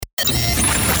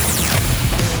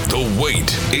The wait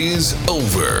is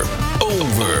over.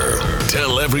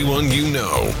 Tell everyone you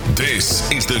know.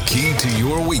 This is the key to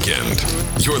your weekend.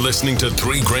 You're listening to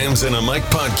 3 Grams and a Mic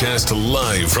podcast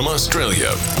live from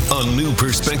Australia. A new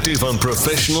perspective on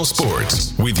professional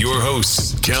sports with your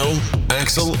hosts, Kel,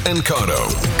 Axel, and Cotto.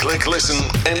 Click, listen,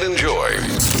 and enjoy.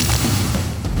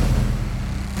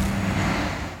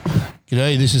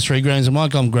 G'day, this is 3 Grams and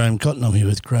Mike. I'm Graham Cotton. I'm here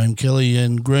with Graham Kelly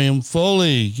and Graham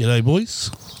Foley. G'day, boys.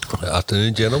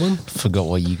 Afternoon, gentlemen. Forgot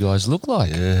what you guys look like.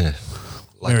 Yeah.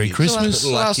 Merry Christmas.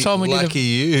 Last time we did lucky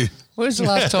you. When's the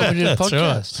last time we did a That's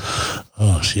podcast? right.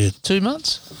 Oh, shit. 2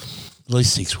 months? At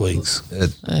least 6 weeks.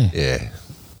 Yeah.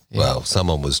 Well,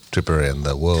 someone was tripping around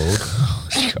the world.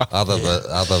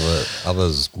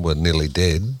 Others were nearly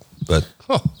dead, but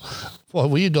What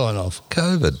were you dying of?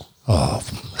 COVID. Oh,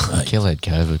 mate. Kel had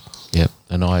COVID. Yep.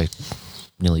 And I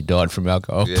nearly died from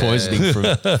alcohol poisoning from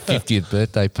 50th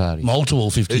birthday party. Multiple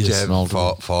 50s. Did you have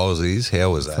Multiple. Filesies?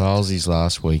 How was that? Filesies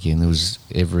last weekend. There was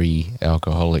every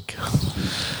alcoholic.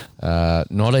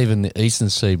 Not even the Eastern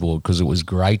Seaboard, because it was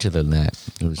greater than that.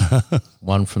 It was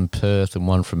one from Perth and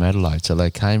one from Adelaide. So they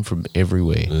came from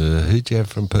everywhere. Who'd you have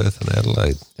from Perth and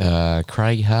Adelaide?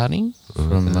 Craig Harding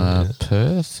from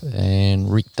Perth and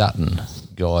Rick Dutton,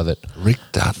 guy that Rick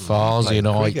Dutton. Filesy and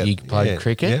I, cricket. he played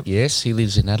cricket. Yep. Yes, he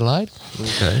lives in Adelaide.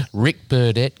 Okay. Rick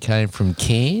Burdett came from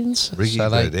Cairns. Ricky so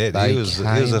Burdett. He was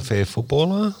a fair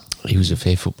footballer. He was a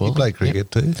fair footballer. He played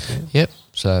cricket too. Yep.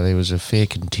 So there was a fair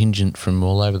contingent from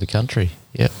all over the country.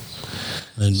 Yep.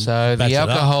 And So back the it up.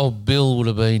 alcohol bill would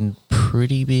have been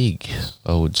pretty big,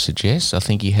 I would suggest. I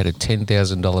think he had a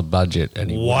 $10,000 budget, and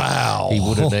he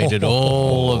would have needed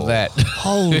all of that.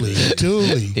 Holy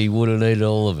dooly. He would have needed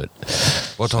all of it.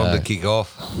 What time to kick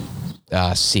off?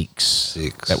 6.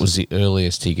 6. That was the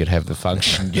earliest he could have the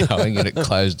function going, and it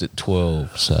closed at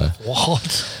 12. So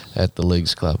What? at the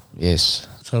Leagues Club, yes.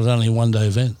 So it was only a one-day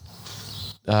event.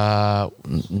 No,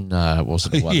 it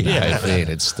wasn't a one-day Yeah. event.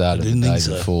 It started I the didn't day think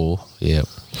so. before. Yeah.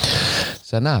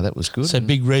 So no, that was good. So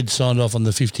Big Red signed off on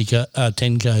the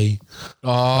 10K.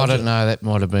 Oh, I don't know. That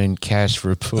might have been cash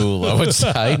for a pool, I would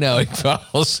say, knowing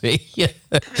Farley.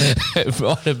 It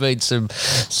might have been some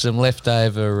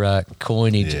leftover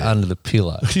coinage under the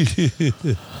pillow.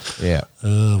 Yeah.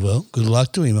 Well, good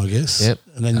luck to him, I guess. Yep.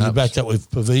 And then you backed up with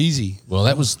Pavese. Well,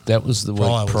 that was the Prior, week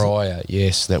was it? prior.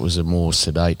 Yes, that was a more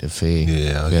sedate affair.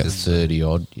 Yeah, I about guess. 30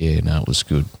 odd. Yeah, no, it was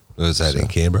good. Was that in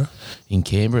Canberra? In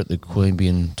Canberra at the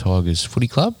Queanbeyan Tigers Footy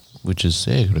Club, which is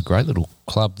got a great little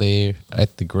club there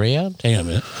at the ground. Hang on a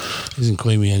minute. Isn't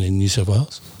Queanbeyan in New South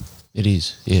Wales? It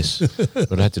is, yes.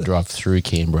 But I had to drive through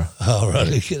Canberra. Oh, right.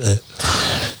 Look at that.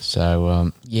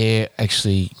 So,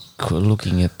 actually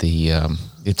looking at the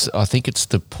I think it's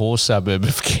the poor suburb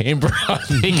of Canberra, I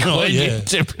think, Oh, yeah.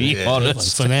 to be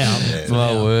honest. For now.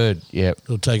 My word, yep.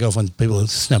 It'll take off when people are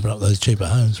snapping up those cheaper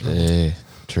homes. Probably. Yeah,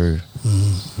 true.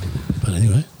 But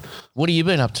anyway, What have you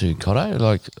been up to, Cotto?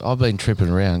 Like, I've been tripping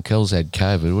around. Kel's had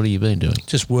COVID. What have you been doing?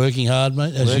 just working hard,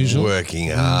 mate, as usual. Working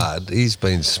hard. He's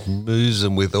been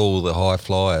smoozing with all the high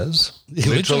flyers. Yeah,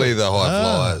 Literally the high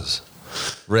Ah. flyers.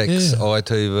 Rex, Yeah.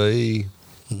 ITV.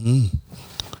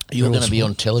 You're going to be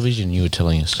on television, you were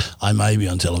telling us. I may be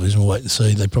on television. We'll wait and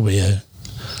see. They probably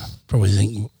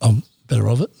think I'm better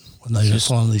of it when they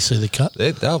finally see the cut.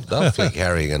 They'll flick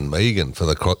Harry and Megan for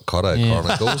the Cotto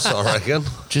Chronicles, I reckon.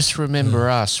 Just remember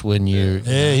us when you...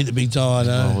 Yeah, hit the big time,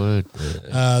 I My know. word.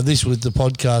 This with the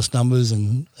podcast numbers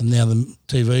and now the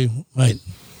TV, mate,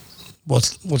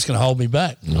 what's going to hold me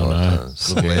back? I know.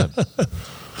 Celeb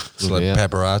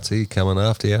paparazzi coming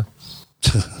after you.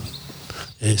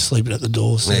 Yeah, sleeping at the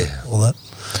door, so Yeah. all that.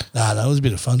 No, it was a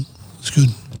bit of fun. It's good.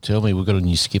 Tell me, we've got a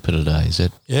new skipper today, is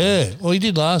that... Yeah, well, he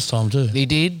did last time too. He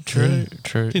did? True.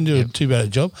 Didn't do too bad a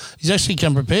job. He's actually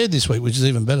come prepared this week, which is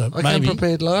even better. I came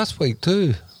prepared last week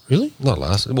too. Really? Not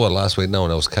last week no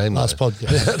one else came. Last though.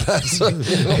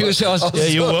 podcast. He was Yeah,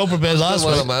 you were well prepared last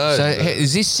One week. of my own. So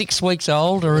is this 6 weeks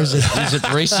old or is it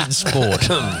recent sport?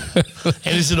 And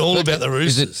is it all about the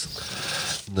Roosters?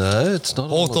 No, it's not.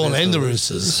 all Hawthorn about and the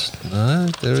Roosters. No,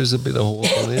 there is a bit of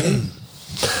Hawthorn in it.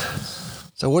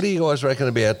 So what do you guys reckon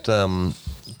about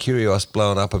Kyrgios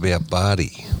blowing up about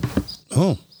Barty?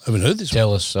 Oh, haven't heard this one.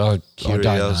 Tell us. I don't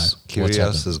know. What's Kyrgios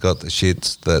happened? has got the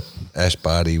shits that Ash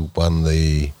Barty won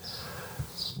the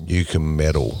Newcombe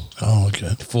medal. Oh,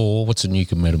 okay. For what's a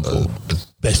Newcombe medal for?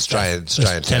 Best Australian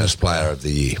tennis player of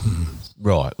the year.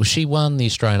 Right. Well, she won the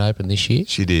Australian Open this year,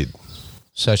 She did.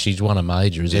 so she's won a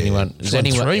major. Has anyone? She's won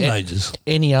 3 majors.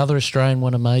 Any other Australian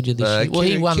won a major this year? Well,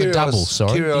 he won the doubles.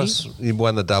 Sorry. Kyrgios, he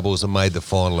won the doubles and made the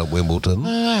final at Wimbledon.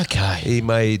 Okay.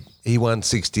 He won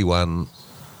 61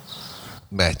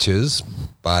 matches.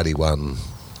 Barty won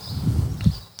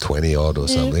 20 odd or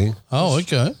something. Oh,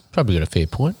 okay. Probably got a fair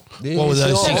point. Yeah, What were see,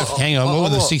 those? I- Hang on. What were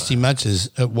the I- 60 matches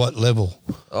at what level?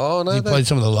 Oh, no. He played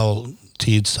some of the lower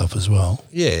tiered stuff as well.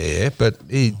 Yeah, but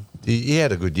he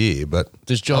had a good year, but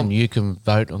Does John Newcombe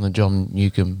vote on the John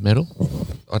Newcombe medal?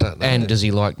 I don't know. And does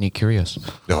he like Nick Kyrgios?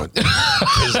 No,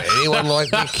 does anyone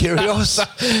like Nick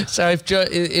Kyrgios? So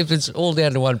if it's all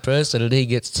down to one person and he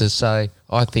gets to say,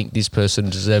 I think this person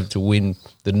deserved to win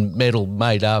the medal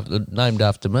named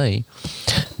after me,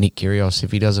 Nick Kyrgios,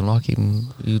 if he doesn't like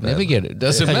him, he'll never get it.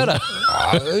 Doesn't matter.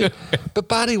 Oh, but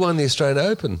Barty won the Australian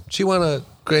Open. She won a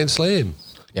Grand Slam.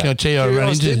 Can I tell you, I ran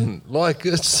Kyrgios into didn't. Like,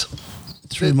 it's...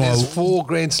 through There's my 4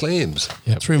 Grand Slams.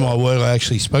 through my work. I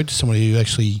actually spoke to somebody who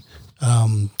actually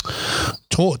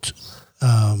taught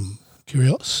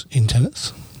Kyrgios in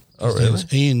tennis. Oh, His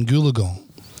name's Ian Goolagong.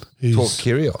 Taught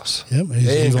Kyrgios. Yep, he's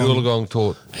And Ivan- Goolagong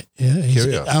taught he's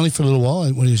Kyrgios. only for a little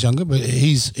while when he was younger, but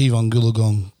he's Ivan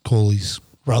Goolagong, Corley's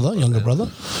brother, younger brother,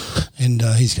 and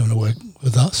he's coming to work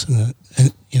with us in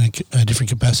a different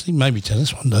capacity, maybe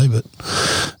tennis one day. But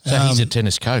So he's a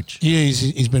tennis coach. yeah,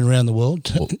 he's been around the world.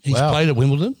 He's wow. played at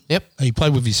Wimbledon. Yep. He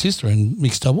played with his sister in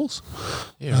mixed doubles.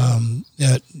 Yeah,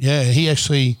 He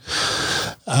actually,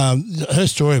 her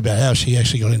story about how she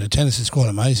actually got into tennis is quite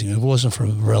amazing. If it wasn't for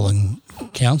the Relling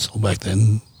Council back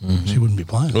then, she wouldn't be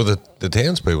playing. Well, the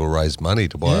townspeople raised money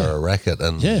to buy her a racket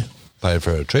and pay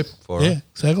for a trip for her. Yeah,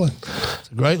 exactly.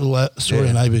 It's a great little story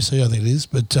on ABC, I think it is.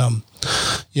 But, an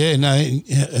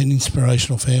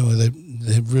inspirational family.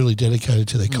 They're really dedicated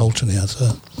to their culture now,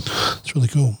 so it's really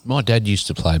cool. My dad used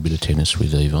to play a bit of tennis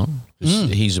with Yvonne.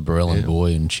 He's a Barellan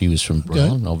boy and she was from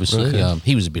Barellan, obviously. Okay.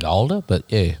 He was a bit older, but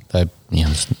there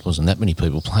wasn't that many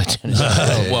people playing tennis.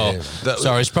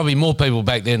 Sorry, it's probably more people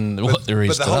back then than what there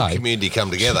is But the today. whole community come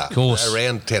together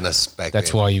around tennis back That's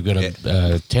then. why you've got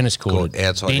a tennis court at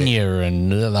outside Dinya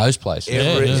and those places.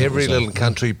 Every little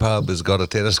country pub has got a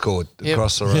tennis court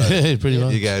across the road. Yeah, pretty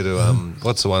much. You go to,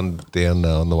 what's the one down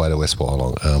on the way to West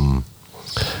Wyalong?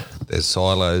 There's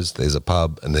silos, there's a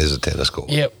pub, and there's a tennis court.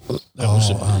 Yep.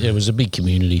 It was a big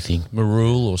community thing.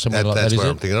 Marul or something like that, That's is where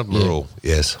it? I'm thinking of. Marul,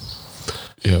 yes.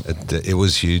 Yep. It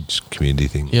was a huge community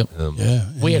thing. Yep.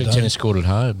 We had a indeed. tennis court at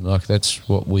home. Like that's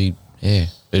what we. Yeah.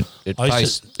 It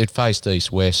faced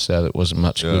east-west, so it wasn't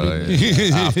much good in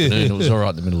the afternoon. It was all right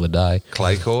in the middle of the day.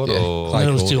 Clay court or... Clay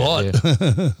It was court, too hot.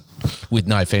 yeah. With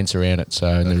no fence around it, so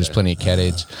and there was plenty of cat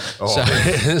heads. So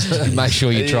make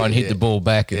sure you try and hit the ball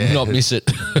back and not miss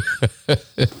it.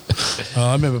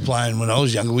 I remember playing when I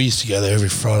was younger. We used to go there every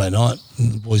Friday night.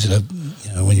 And the boys would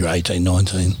have, when you're 18,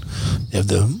 19, you have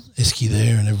the esky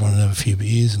there and everyone would have a few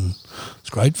beers and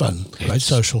it's great fun, great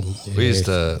social. We used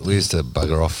to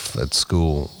bugger off at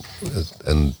school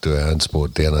and do our own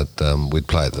sport down at, we'd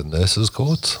play at the nurses'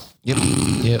 courts. Yep. I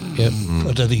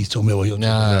don't think he's talking about what you're talking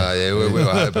about. No, we were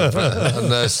hoping for a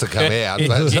nurse to come out,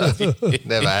 but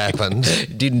never happened.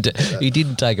 He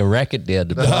didn't take a racket down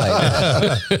to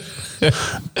play.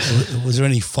 Was there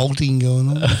any faulting going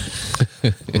on?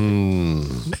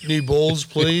 New balls,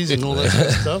 please, and all that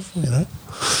sort of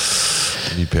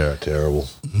stuff, You pair are terrible.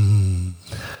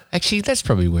 Actually, that's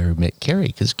probably where we met Kerry,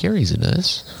 because Kerry's a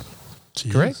nurse.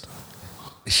 Jeez. Correct?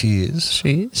 She is.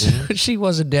 She is. Yeah. She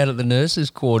wasn't down at the nurses'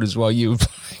 quarters while you were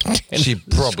playing tennis. She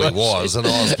probably was, and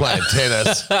I was playing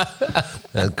tennis.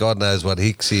 And God knows what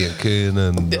Hicksy and Kuhn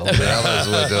and all the others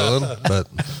were doing. But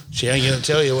She ain't going to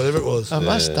tell you whatever it was. I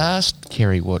must ask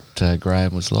Kerry what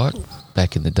Graham was like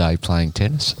back in the day playing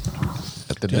tennis.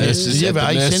 At the nurses, Did you at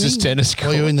ever the ace nurses' any? tennis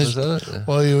While you were in court.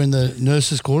 while you were in the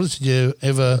nurses' quarters, did you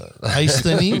ever ace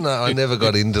any? no, I never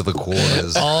got into the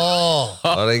quarters. Oh,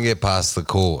 I didn't get past the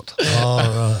court.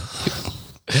 right.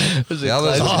 The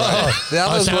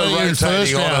others were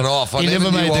rotating on and off. I You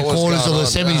never knew made what the was quarters or going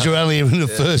the on. semis. You're only in the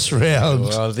first round.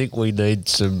 Well, I think we need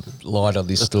some light on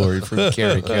this story from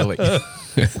Kerry Kelly.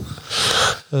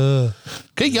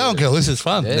 Keep going, girl. This is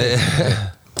fun.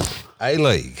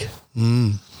 A-League.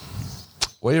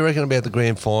 What do you reckon about the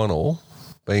grand final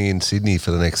being in Sydney for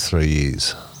the next 3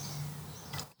 years?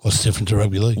 What's different to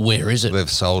rugby league? Where is it? They've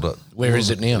sold it. Where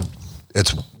is it now?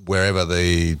 It's wherever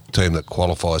the team that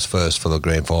qualifies first for the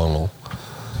grand final.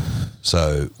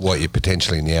 So what you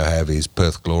potentially now have is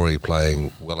Perth Glory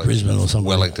playing Brisbane or something.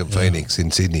 Wellington Phoenix in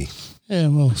Sydney. Yeah,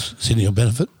 well, Sydney will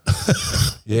benefit.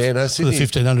 Yeah, no, For the Sydney.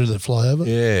 1,500 that fly over.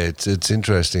 Yeah, it's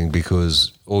interesting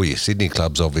because all your Sydney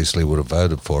clubs obviously would have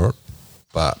voted for it,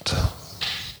 but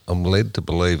I'm led to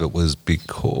believe it was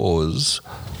because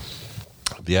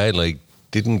the A-League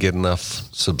didn't get enough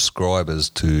subscribers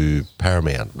to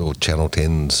Paramount or Channel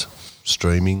 10's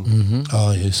streaming.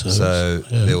 Oh, yes. So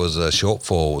there was a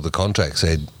shortfall. The contract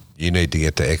said you need to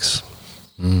get to X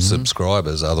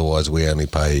subscribers. Otherwise, we only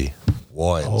pay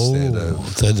Y instead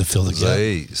of they had to fill the gap.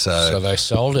 Z. So they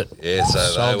sold it. Yeah, so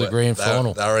sold the grand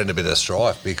final. They were in a bit of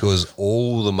strife because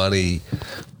all the money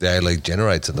the A-League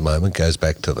generates at the moment goes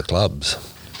back to the clubs.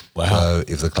 Wow. So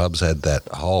if the clubs had that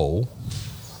hole,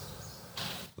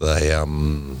 they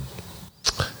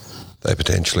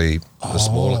potentially, the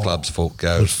smaller clubs go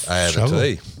A over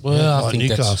T. Well, I like think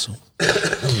Newcastle,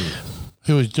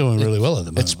 who is doing really well at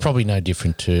the moment. it's probably no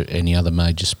different to any other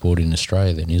major sport in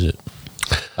Australia, then, is it?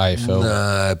 AFL,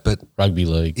 No, but rugby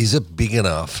league. is it big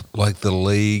enough? Like the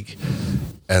league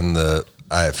and the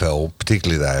AFL,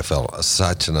 particularly the AFL, are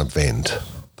such an event.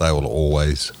 They will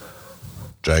always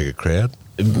drag a crowd.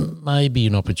 It may be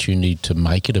an opportunity to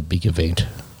make it a big event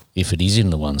if it is in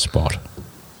the one spot.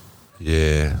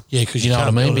 Yeah. Yeah, because You you know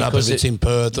can't what I mean? build it up Because if it's in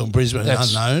Perth or Brisbane and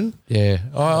That's- unknown. Yeah,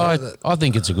 I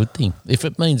think it's a good thing. If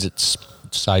it means it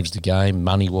saves the game,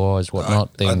 money-wise,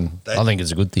 whatnot, then I think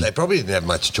it's a good thing. They probably didn't have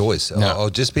much choice. No. I'll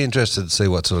just be interested to see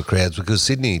what sort of crowds, because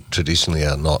Sydney traditionally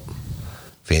are not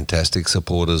fantastic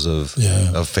supporters of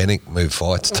Fenwick move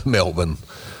fights to Melbourne.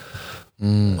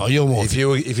 Oh, you're more. If you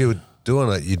were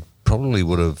doing it, you probably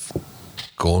would have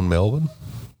gone Melbourne.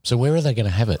 So where are they going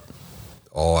to have it?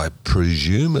 I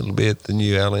presume it'll be at the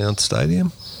new Allianz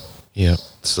Stadium. Yeah.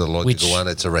 It's the logical Which- one.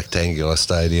 It's a rectangular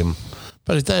stadium.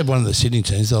 But if they have one of the Sydney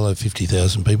teams, they'll have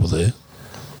 50,000 people there.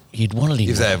 You'd want it in...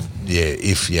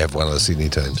 If you have one of the Sydney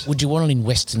teams. Would you want it in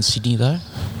Western Sydney, though?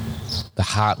 The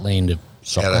heartland of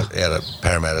soccer? Out at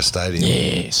Parramatta Stadium.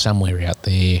 Yeah, somewhere out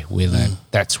there where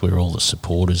that's where all the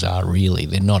supporters are, really.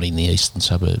 They're not in the eastern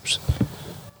suburbs.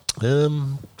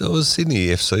 Those Sydney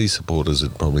FC supporters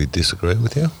would probably disagree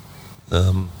with you.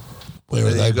 Where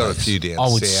are they You've got a based? few down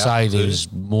I would south. say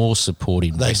there's more support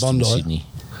in They Western Bondi? Sydney.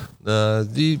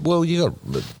 You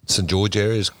got St George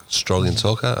areas strong in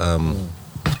soccer.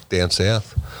 Down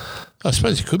south. I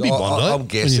suppose it could be Bondi. I'm when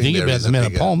guessing you think there about is the a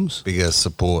amount of Poms. bigger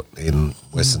support in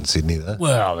Western Sydney, though.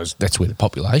 Well, that's where the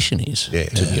population is, Yeah.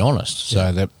 to be honest.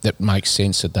 So that makes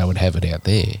sense that they would have it out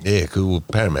there. Yeah, cool.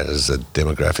 Parramatta's a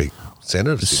demographic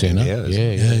centre of The Sydney centre. now, isn't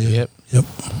it? Yeah. Yep.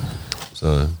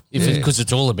 So Because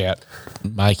it's all about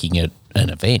making it an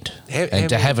event. How And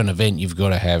to many- have an event, you've got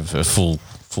to have a full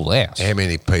house. how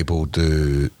many people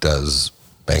does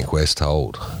Bankwest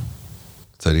hold?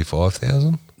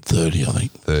 35,000? 30, I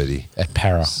think. 30. At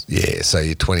Para. Yeah, so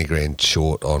you're 20 grand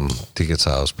short on ticket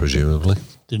sales, presumably.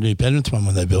 The New Penrith one,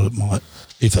 when they build it, might,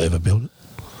 if they ever build it,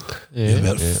 Yeah.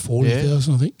 about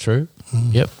 40,000, I think. True.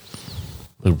 Yep.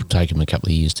 It'll take them a couple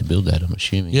of years to build that, I'm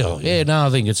assuming. Yeah. Yeah, no, I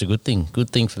think it's a good thing.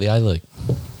 Good thing for the A-League.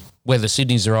 Whether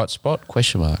Sydney's the right spot,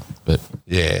 question mark. But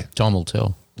Yeah, time will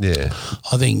tell. yeah.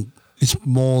 I think it's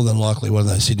more than likely one of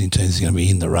those Sydney teams is going to be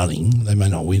in the running. They may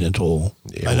not win at all.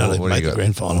 Yeah, May not well, even what do make you the got?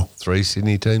 grand final. 3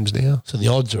 Sydney teams now? So the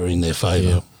odds are in their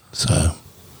favour. So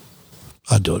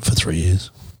I'd do it for 3 years.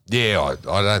 Yeah,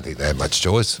 I don't think they have much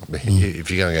choice. If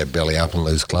you're going to go belly up and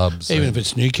lose clubs. Even if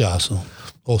it's Newcastle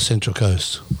or Central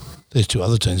Coast. There's two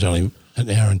other teams only an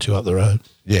hour and two up the road.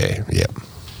 Yeah.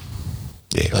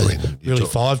 Yeah, I mean, you Really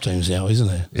talk- 5 teams now, isn't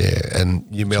there? Yeah, and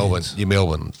your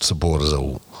Melbourne supporters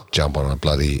will jump on a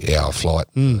bloody hour flight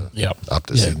Yep. up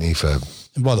to Yeah. Sydney for.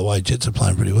 And by the way, Jets are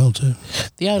playing pretty well too.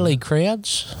 The A-League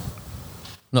crowds?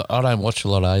 No, I don't watch a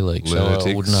lot of A-League, so I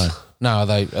Lunatics. wouldn't know. No,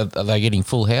 are they getting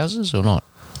full houses or not?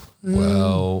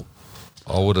 Well,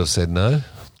 I would have said no.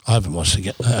 I haven't watched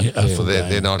a full They're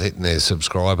game. not hitting their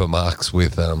subscriber marks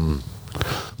with.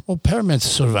 Well, Paramount's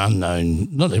sort of unknown.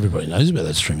 Not everybody knows about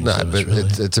that streaming No, service, but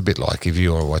really. it's a bit like if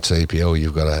you want to watch EPL,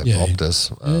 you've got to have Yeah.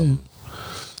 Optus.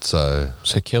 So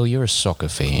So, Kel, you're a soccer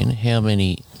fan. How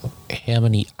many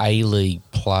A-League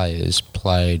players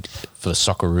played for the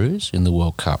Socceroos in the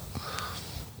World Cup?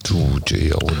 oh,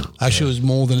 gee, I wouldn't. Actually, it was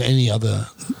more than any other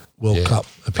World Yeah. Cup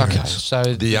Okay, appearance. so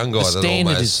The young guy that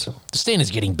almost- the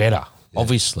standard's getting better,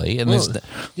 obviously, and Well, there's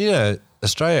you know,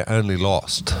 Australia only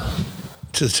lost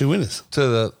To the two winners. to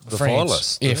the France.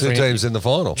 finalists. Yeah, The two France. teams in the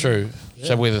final. true.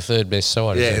 So we're the third best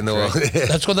side. is Yeah, that in the world. correct? Yeah.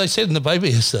 That's what they said in the paper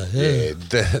yesterday.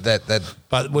 Yeah. That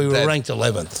But we were that- ranked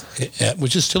 11th,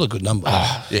 which is still a good number.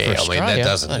 Yeah, I mean, Australia, that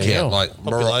doesn't bloody hell. count. Like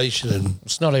Population and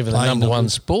It's not even the Playing number the- one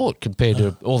sport compared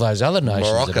to all those other nations.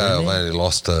 that Morocco are have in there. only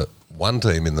lost to one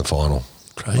team in the final.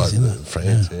 Crazy, isn't it?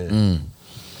 France, yeah.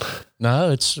 No,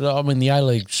 it's. I mean, the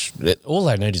A-League. All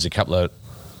they need is a couple of.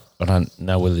 I don't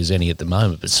know whether there's any at the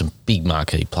moment, but some big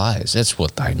marquee players. That's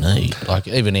what they need. Like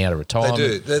even out of They retirement.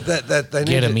 do. They Get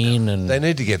need 'em in and- they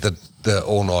need to get the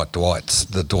all-night Dwights,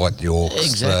 the Dwight Yorks,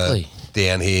 Exactly.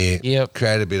 down here, Yep.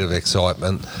 create a bit of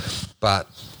excitement. But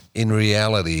in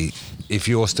reality, if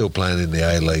you're still playing in the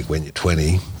A-League when you're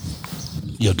 20,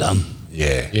 you're done.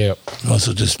 Yeah. Yep. Might as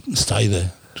well just stay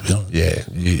there, to be honest.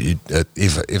 Yeah.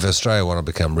 If Australia want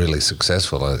to become really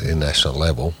successful at national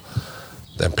level,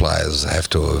 then players have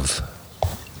to have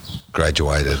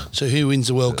graduated. So who wins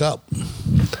the World Cup?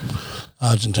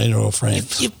 Argentina or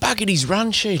France? You've buggered his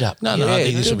run sheet up. No, I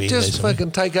think this will be just decent.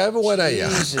 fucking take over, why don't you?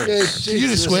 You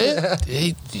just swear?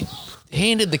 He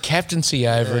handed the captaincy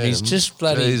over and he's just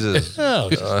bloody... Jesus. Oh,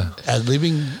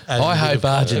 ad-libbing. I hope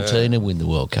Argentina win the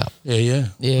World Cup. Yeah.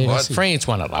 Yeah, What? France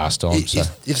won it last time, so...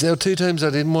 If there were two teams I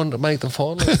didn't want to make the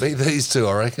final, it'd be these two,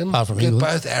 I reckon. Apart from They're England.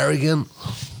 both arrogant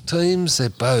teams. They're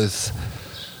both...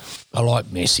 I like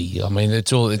Messi. I mean,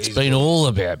 it's been all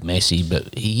about Messi,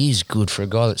 but he is good for a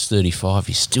guy that's 35.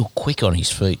 He's still quick on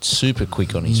his feet, super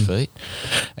quick on his feet.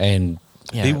 And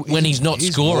you know, when he's not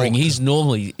scoring, he's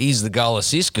the goal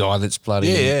assist guy that's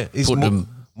bloody He's putting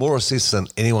more assists than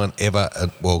anyone ever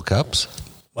at World Cups.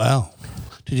 Wow.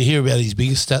 Did you hear about his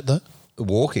biggest stat, though?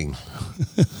 Walking.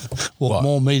 What?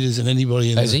 More metres than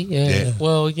anybody in Has he? Yeah.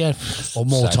 Well, yeah. Or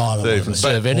more time.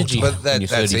 Conserve energy But when you're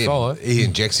that's 35. him. He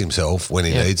injects himself when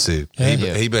he needs to.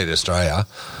 Yeah. He beat Australia.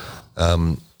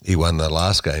 He won the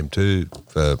last game too.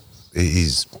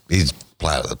 He's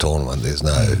player of the tournament. There's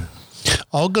no...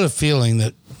 I've got a feeling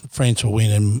that France will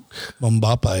win and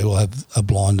Mbappe will have a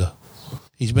blinder.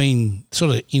 He's been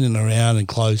sort of in and around and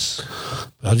close,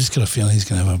 but I just got a feeling he's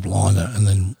going to have a blinder and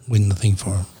then win the thing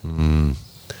for him.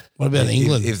 What about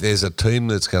England? If there's a team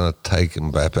that's going to take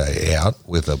Mbappe out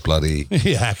with a bloody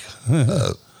Yeah.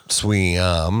 swinging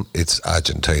arm, it's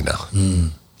Argentina.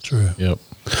 True. Yep.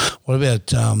 What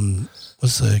about,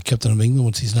 what's the captain of England?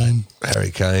 What's his name?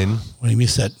 Harry Kane. When he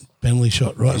missed that penalty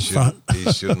shot right in front.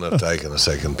 He shouldn't have taken a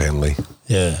second penalty.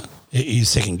 Yeah. He's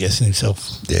second guessing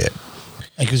himself. Yeah.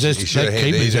 Because He should have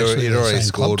had. He'd already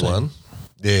scored one.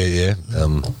 Yeah.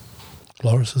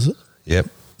 Loris, is it? Yep.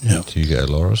 Yeah. Hugo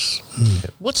Loris.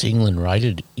 Yep. What's England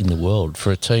rated in the world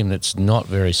for a team that's not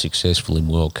very successful in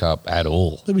World Cup at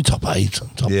all? They'll be top 8,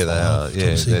 top 5. Yeah, they are. top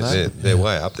Yeah, 6. they're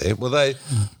way up there. Well, they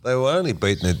were only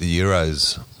beaten at the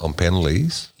Euros on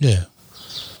penalties. Yeah.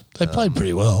 They played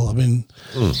pretty well. I mean,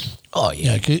 Oh,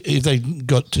 yeah. if they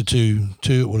got to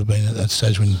 2-2, it would have been at that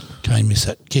stage when Kane missed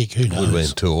that kick. Who knows? Would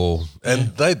have been 2-2.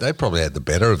 And they probably had the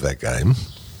better of that game.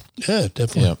 Yeah,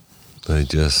 definitely. Yep. They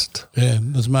just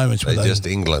There's moments where they just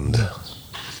England.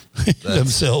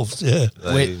 themselves,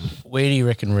 Where do you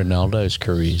reckon Ronaldo's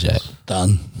career's at?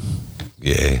 done.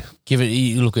 Yeah.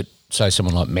 You look at, say,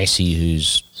 someone like Messi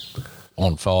who's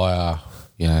on fire,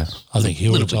 you know. I think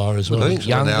he'll retire as well. I think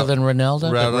Younger than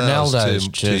Ronaldo? But Ronaldo's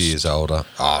two just years older.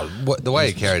 The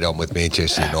way he carried on with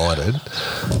Manchester United.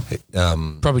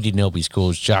 probably didn't help his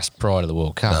cause just prior to the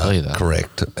World Cup either.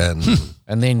 Correct. And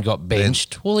And then got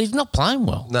benched. Well, he's not playing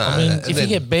well. No, I mean, and if then-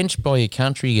 you get benched by your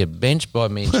country, you get benched by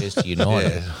Manchester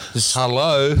United. yeah. Just-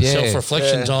 Hello. Yeah.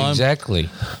 Self-reflection time. Exactly.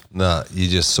 No, you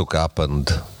just sook up and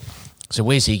So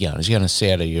where's he going? He's going to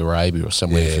Saudi Arabia or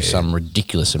somewhere for some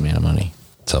ridiculous amount of money.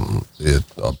 something.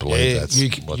 I believe that's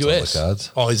what's US. on the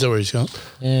cards. Oh, is that where he's going?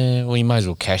 Yeah, well, you may as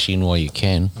well cash in while you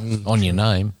can on your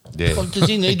name. Yeah. Well, does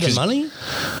he need the money?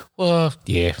 Well,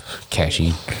 yeah, cash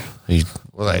in. He's,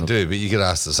 Well, they do, but you could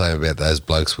ask the same about those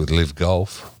blokes with Live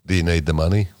Golf. Do you need the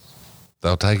money?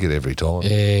 They'll take it every time. yeah,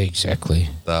 exactly.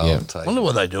 They'll Yeah. take I wonder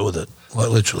what they do with it, like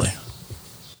literally.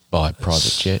 Buy a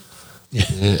private jet.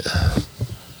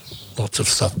 Lots of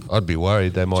stuff. I'd be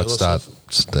worried they might start.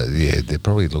 They're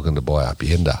probably looking to buy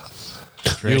Hacienda.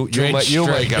 You'll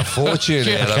make a fortune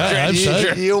out of Okay, I hope so.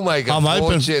 it. You'll make a I'm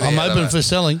fortune open. I'm out of open it. for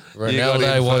selling.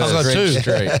 Ronaldo wants I've got Dredge two.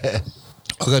 Street.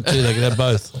 I've got two. They can have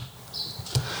both.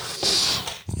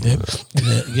 Yep.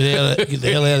 Get the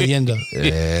hell out of the ender.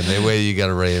 Yeah, and then where are you going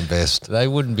to reinvest? They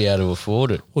wouldn't be able to afford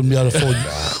it. Wouldn't be able to afford.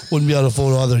 Wouldn't be able to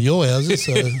afford either of your houses.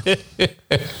 So.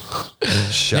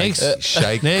 Shake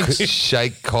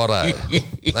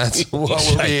Cotto. That's what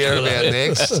we'll be hearing about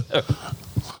next.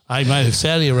 Hey mate, if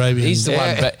Saudi Arabia. He's the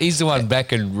one. He's the one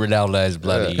backing Ronaldo's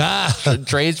bloody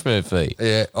transfer fee.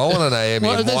 Yeah, I want to know how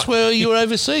Well, many, that's where you were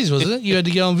overseas, wasn't it? You had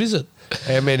to go and visit.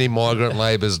 how many migrant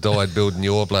labourers died building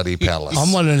your bloody palace.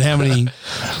 I'm wondering how many.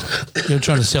 You're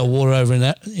trying to sell water over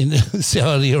in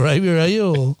Saudi Arabia, are you?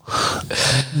 Or?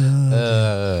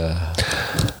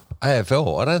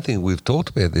 AFL, I don't think we've talked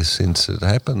about this since it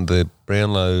happened. The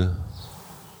Brownlow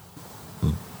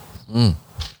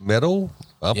medal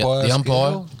umpire. the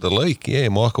umpire. scandal? The leak, yeah.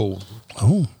 Michael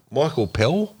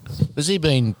Pell. Has he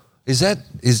been? Is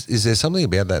there something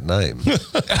about that name?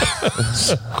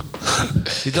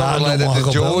 He's not Cardinal related Michael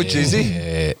to George, Pell. is he?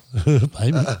 Yeah.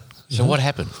 Maybe. So what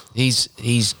happened? He's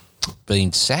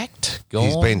been sacked. Gone.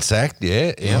 He's been sacked,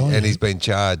 yeah. And he's been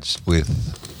charged with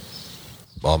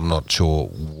I'm not sure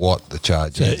what the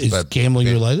charge So is. it's gambling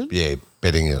related? Yeah,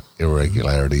 betting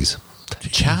irregularities.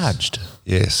 Charged.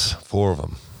 Yes, 4 of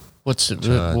them. What's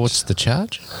the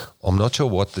charge? I'm not sure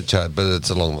what the charge, but it's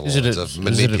along the lines of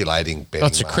manipulating betting. Oh,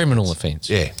 it's a criminal offence.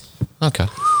 Yeah, Okay.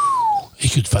 He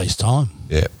could face time.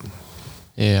 yeah.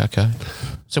 Yeah. Okay.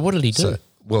 So what did he do? So,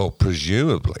 well,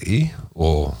 presumably,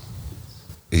 or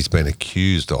he's been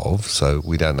accused of, so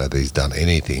we don't know that he's done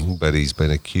anything, but he's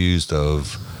been accused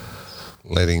of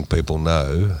letting people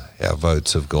know how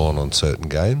votes have gone on certain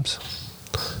games,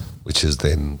 which is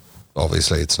then,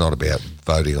 obviously, it's not about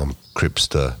voting on Cripps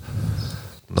to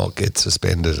not get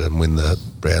suspended and win the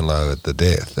Brownlow at the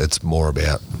death. It's more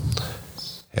about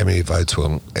how many votes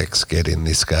will X get in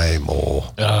this game, or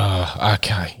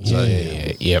Okay.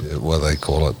 Yep. what they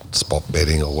call it, spot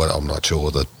betting, or what, I'm not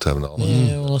sure the terminology.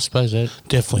 Yeah. Well, I suppose that.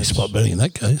 Definitely spot betting in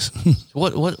that case.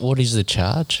 What is the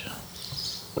charge?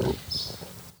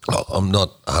 I'm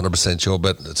not 100% sure,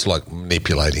 but it's like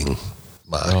manipulating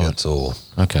markets or...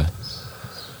 Okay.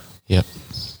 Yep.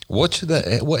 How do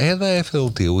the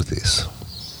AFL deal with this?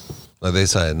 Like they're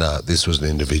saying, no, this was an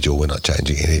individual, we're not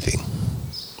changing anything.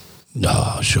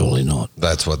 No, surely not.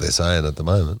 That's what they're saying at the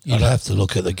moment. You'd have to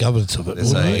look at the governance of it. They're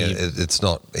wouldn't saying you? it's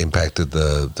not impacted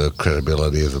the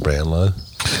credibility of the Brownlow.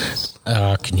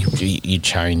 Can you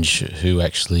change who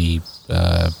actually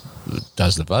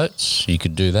does the votes? You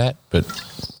could do that, but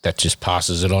that just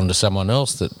passes it on to someone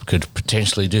else that could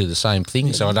potentially do the same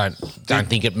thing. So I don't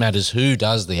think it matters who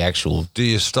does the actual. Do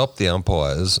you stop the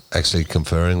umpires actually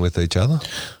conferring with each other?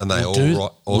 And they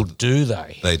do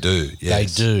they? They do,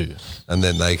 yes. They do. And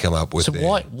then they come up with So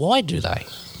why do they?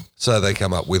 So they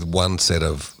come up with one set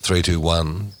of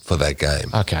 3-2-1 for that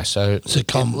game. Okay, so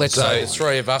let's say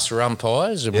 3 of us are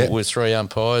umpires, and we're 3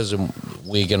 umpires, and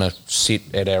we're going to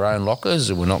sit at our own lockers,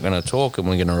 and we're not going to talk, and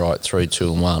we're going to write 3,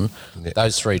 2, and 1. Yep.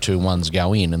 Those 3, 2, 1s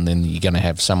go in, and then you're going to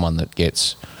have someone that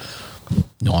gets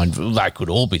 9. They could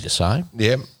all be the same.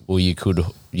 Yep. Or you could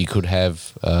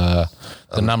have the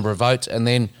number of votes, and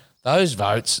then those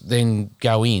votes then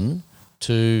go in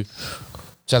to,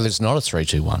 so there's not a 3,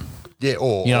 2, 1. Yeah,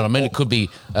 or you know what I mean. It could be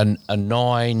a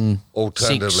 9,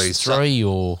 alternatively 6, 3,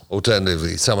 or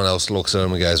alternatively, someone else looks at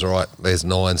them and goes, "All right, there's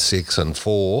 9, 6, and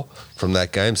 4 from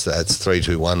that game, so that's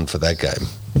 3-2-1 for that game."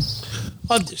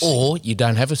 Or you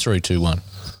don't have a 3-2-1.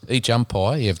 Each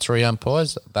umpire, you have 3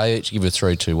 umpires. They each give a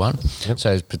 3-2-1. Yep. So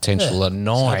there's potential of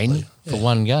 9 for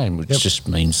one game, which just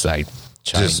means they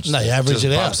change. They average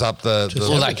it out. Bumps up the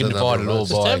they can divide it all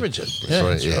Just by average it.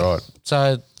 That's right.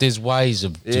 So there's ways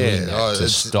of doing that to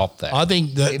stop that. I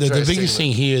think the biggest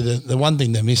thing here, the one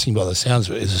thing they're missing by the sounds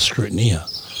of it is a scrutineer.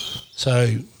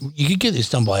 So you could get this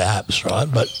done by apps, right?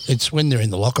 But it's when they're in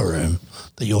the locker room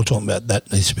that you're talking about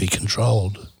that needs to be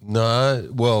controlled.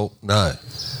 No,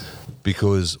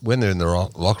 because when they're in the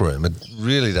locker room, it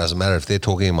really doesn't matter if they're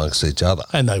talking amongst each other.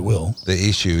 And they will. The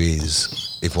issue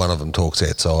is if one of them talks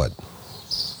outside.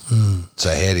 So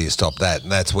how do you stop that?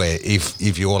 And that's where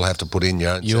if you all have to put in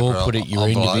your own, you all put it your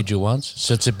individual ones.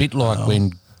 So it's a bit like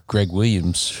when Greg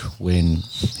Williams, when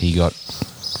he got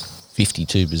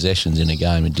 52 possessions in a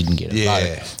game and didn't get a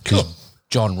vote. Because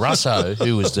John Russo,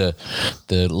 who was the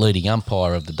leading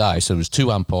umpire of the day, so there was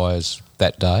 2 umpires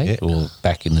that day, or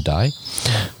back in the day. So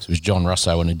it was John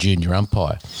Russo and a junior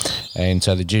umpire. And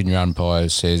so the junior umpire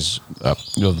says,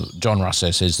 John Russo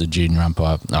says to the junior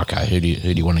umpire, okay, who do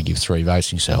you want to give 3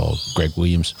 votes? And he said, Greg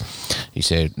Williams. He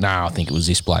said, no, I think it was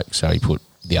this bloke. So he put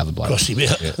the other bloke.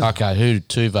 Okay, who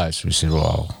 2 votes? We said,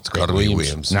 well, it's got to be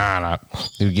Williams. No,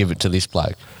 he'll give it to this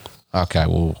bloke. Okay,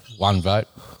 well, 1 vote.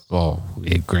 Oh,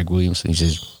 yeah, Greg Williams. And he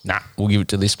says, nah, we'll give it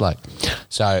to this bloke.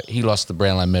 So he lost the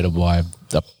Brownlow medal by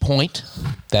a point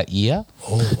that year.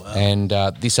 Oh, wow. And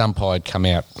this umpire had come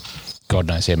out, God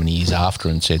knows how many years after,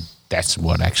 and said that's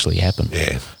what actually happened.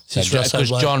 Yeah. Because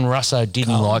John Russo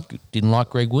didn't like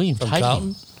Greg Williams. From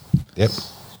Carlton? Yep.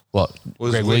 What?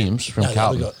 Greg Williams from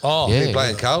Carlton. Was he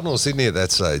playing Carlton or Sydney at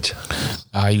that stage?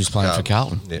 He was playing for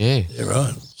Carlton. Yeah,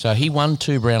 right. So he won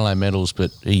 2 Brownlow medals, but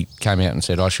he came out and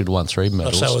said, I should have won 3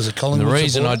 medals. So was it Collingwood? And the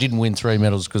reason I didn't win 3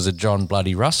 medals because of John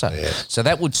bloody Russo. Yeah. So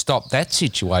that would stop that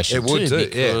situation it would too,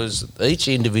 because each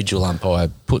individual umpire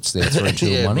puts their 3, 2,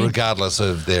 and 1 in. Regardless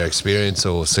of their experience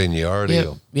or seniority.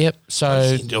 Yep. So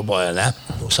you can do it by an app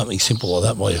or something simple like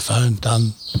that by your phone,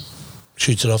 done,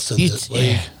 shoots it off to the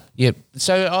league. Yep.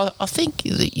 So I think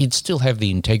you'd still have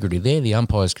the integrity there. The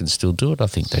umpires can still do it. I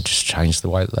think they just change the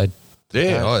way that they.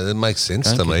 Yeah, it makes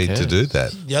sense to me to do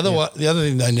that. The other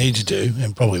thing they need to do,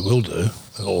 and probably will do,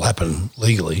 it'll happen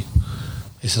legally,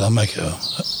 is they'll make a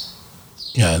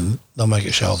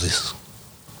show of this.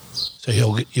 So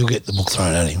you'll get the book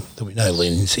thrown at him. There'll be no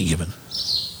leniency given.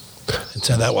 And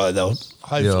so that way they'll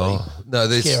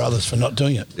hopefully scare others for not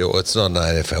doing it. Yeah, well, it's not an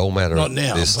AFL matter Not at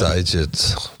now, this stage.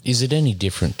 Is it any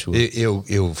different to it?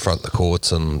 He'll front the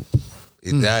courts, and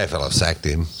the AFL have sacked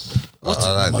him. I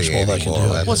don't much think more they any can more do.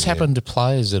 will happen, What's happened to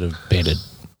players that have betted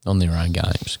on their own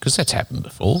games? Because that's happened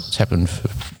before. It's happened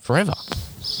forever.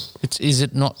 Is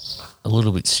it not a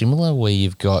little bit similar where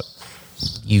you've got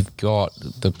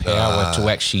the power to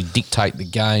actually dictate the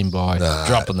game by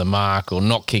dropping the mark or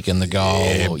not kicking the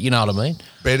goal, or, you know what I mean?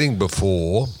 Betting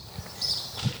before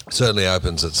certainly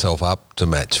opens itself up to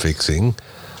match fixing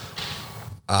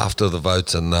after the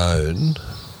votes are known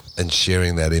and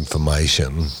sharing that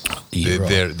information.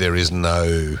 There is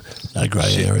no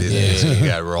grey area. This can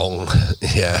go wrong.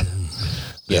 Yeah.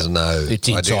 There's no. It's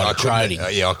inside trading.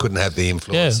 I couldn't have the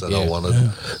influence that I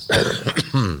wanted.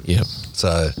 Yeah.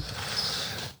 So,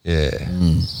 yeah.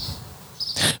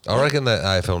 I reckon that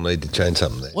AFL need to change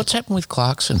something there. What's happened with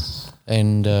Clarkson?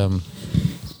 And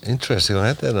Interesting. I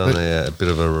had that on a bit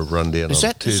of a rundown. Is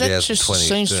that just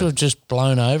seems to have just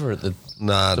blown over at the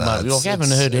moment? I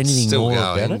haven't heard anything more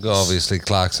about it. Obviously,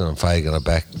 Clarkson and Fagan are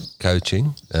back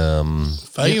coaching.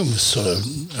 Fagan was sort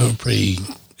of pretty.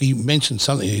 He mentioned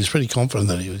something. He was pretty confident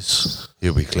that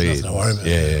he'll be cleared. Nothing to worry about.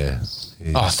 Yeah.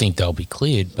 I think they'll be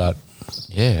cleared, but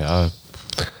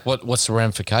what's the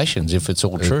ramifications if it's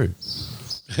all true?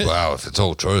 Well, if it's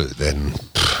all true, then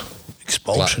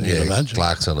Expulsion, you'd imagine.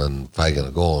 Clarkson and Fagan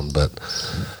are gone, but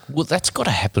That's got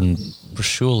to happen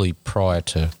surely prior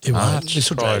to March. This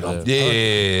will drag on.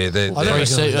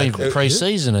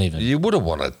 Pre-season even. You would have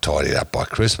wanted to tidy it up by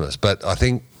Christmas, but I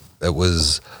think it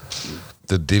was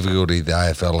the difficulty the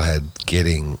AFL had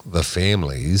getting the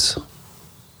families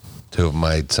to have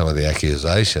made some of the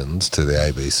accusations to the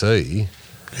ABC.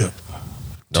 Yep.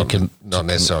 Not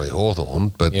necessarily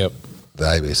Hawthorn, but the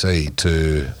ABC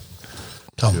to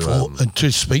Come forward and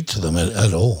to speak to them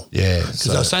at all. Yeah. Because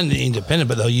they were saying they're independent,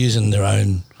 but they were using their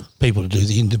own people to do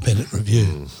the independent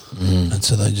review. And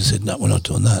so they just said, no, we're not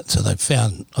doing that. So they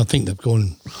found, I think they've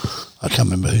gone, I can't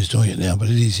remember who's doing it now, but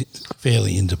it is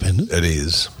fairly independent. It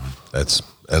is.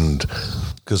 And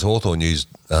because Hawthorn used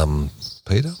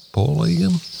Paul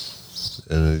Egan.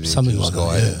 Something like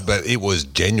that, yeah. But it was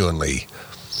genuinely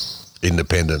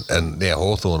independent, and now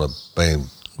Hawthorn are being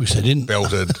Which they didn't.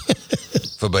 belted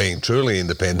for being truly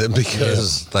independent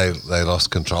because they lost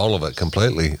control of it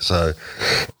completely. So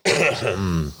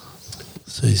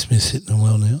Steve Smith's hitting them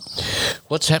well now.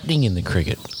 What's happening in the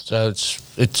cricket? So it's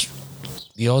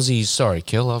the Aussies. Sorry,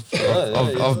 Kel, I've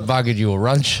buggered you a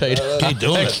run sheet. Keep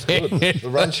doing it. the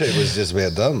run sheet was just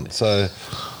about done. So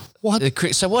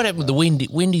So what happened with the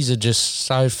Windies are just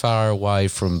so far away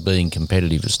from being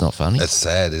competitive, it's not funny. it's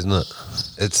sad, isn't it?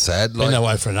 It's sad. Been that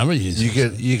way for a number of years.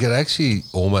 You could actually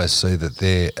almost see that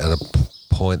they're at a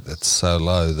point that's so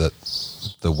low that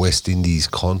the West Indies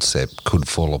concept could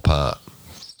fall apart.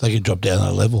 They could drop down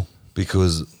that level.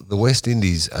 Because the West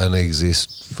Indies only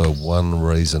exist for one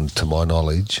reason, to my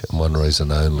knowledge, and one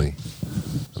reason only.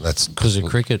 And that's because of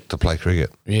cricket. To play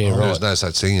cricket. Yeah, right. There's no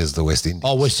such thing as the West Indies.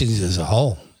 Oh, West Indies as a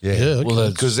whole. Yeah. Okay. Well,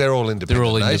 Because they're all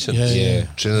independent nations. Yeah.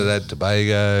 Trinidad,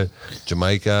 Tobago,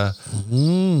 Jamaica.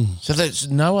 So there's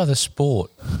no other sport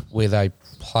where they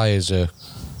play as a.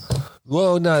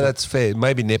 Well, no, that's fair.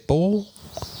 Maybe netball.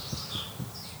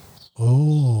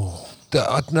 Oh.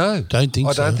 No. Don't think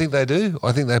I so. don't think they do.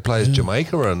 I think they play as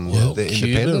Jamaica and they're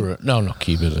independent. No, not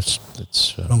Cuba. That's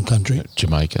Wrong country.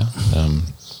 Jamaica.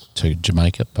 To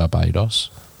Jamaica, Barbados.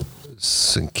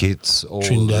 St Kitts, all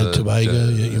Trinidad, Tobago,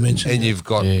 you mentioned. and you've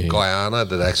got Guyana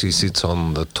that actually sits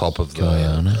on the top of the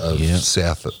Guyana,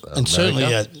 South America. And certainly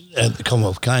at the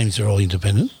Commonwealth Games, they're all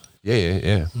independent.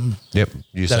 Yeah. Yep.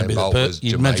 That'd be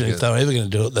you'd imagine if they were ever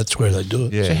going to do it, that's where they do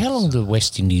it. Yeah. So how long have the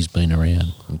West Indies been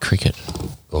around in cricket?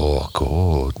 Oh,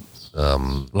 God.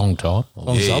 Long time.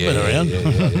 Long time been around.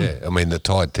 Yeah. I mean, the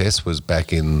Tide Test was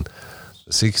back in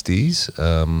the 60s.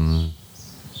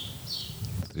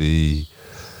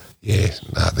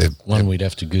 One we'd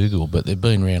have to Google, but they've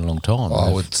been around a long time.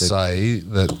 I would say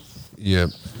that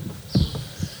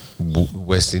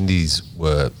West Indies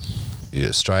were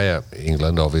Australia,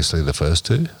 England, obviously the first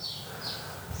two.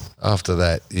 After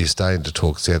that, you're starting to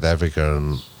talk South Africa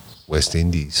and West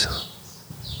Indies.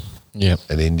 Yep.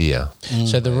 And India.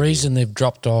 So the reason they've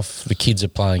dropped off, the kids are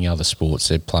playing other sports.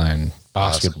 They're playing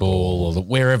basketball or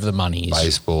wherever the money is.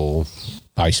 Baseball.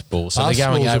 So they're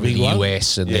going over to the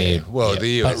US and they're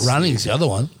the US. But running's the other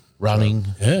one. running.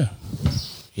 Yeah.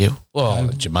 Yeah. Well,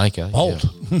 Jamaica. Bolt.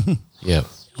 Yeah.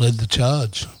 Led the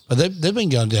charge. But they've been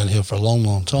going downhill for a long,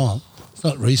 long time. It's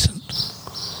not recent.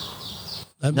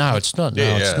 No, it's not.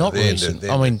 No, it's not recent.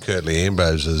 I mean, Curtly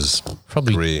Ambrose's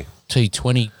probably career.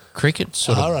 T20 cricket,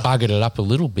 sort of Clara. buggered it up a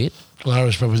little bit.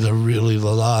 Clara's probably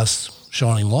the last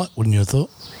shining light, wouldn't you have thought?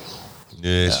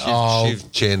 Yeah, Shiv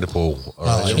Chandapal.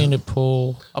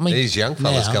 Chandapal. I mean, These young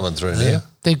fellas now, coming through now.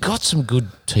 they've got some good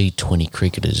T20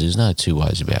 cricketers. There's no two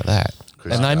ways about that.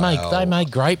 And they make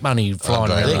great money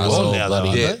flying Andre around the Russell. world. Now,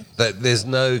 bloody- though, Yeah, there's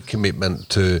no commitment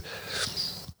to.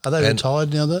 Are they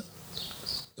retired now, though?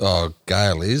 Oh,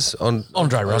 Gale is on.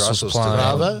 Andre Russell's playing.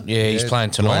 Bravo? Yeah, he's playing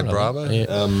tonight. Bravo.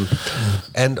 Yeah.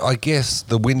 And I guess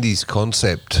the Windies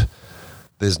concept,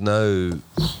 there's no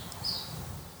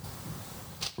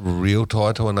real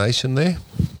tie to a nation there.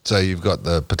 So you've got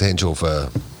the potential for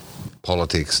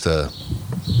politics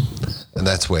and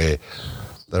that's where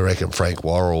they reckon Frank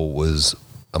Worrell was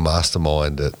a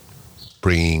mastermind at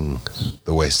bringing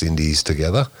the West Indies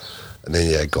together. And then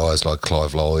you had guys like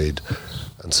Clive Lloyd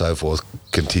and so forth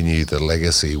continue the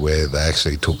legacy where they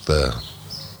actually took the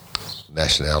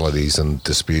nationalities and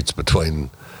disputes between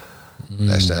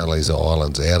nationalities or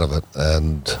islands out of it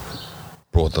and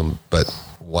brought them. But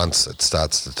once it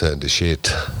starts to turn to shit,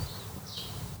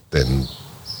 then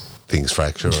things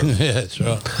fracture. Yeah, that's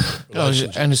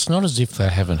right. And it's not as if they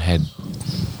haven't had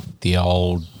the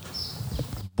old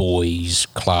boys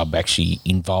club actually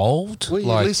involved. Well,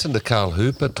 you listen to Carl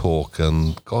Hooper talk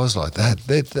and guys like that.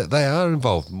 They are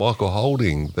involved. Michael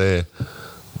Holding, they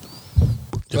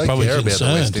probably care about the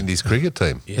concerned. West Indies cricket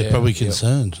team. They're probably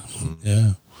concerned.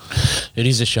 Yeah. It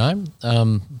is a shame.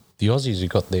 The Aussies have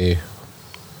got their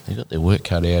work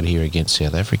cut out here against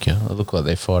South Africa. They look like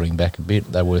they're fighting back a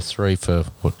bit. They were 3 for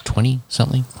 20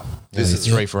 something. This is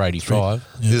 3 for 85.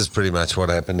 This is pretty much what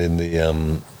happened in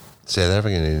the South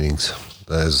African innings.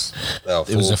 They were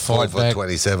It was a four fight for back.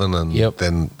 27 and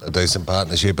then a decent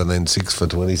partnership and then 6 for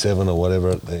 27 or whatever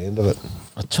at the end of it.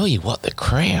 I'll tell you what, the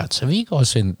crowds. Have you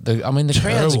guys seen? The crowds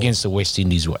Terrible. against the West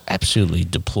Indies were absolutely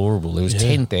deplorable. There was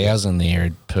 10,000 there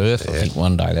at Perth, I think,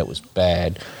 one day. That was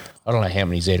bad. I don't know how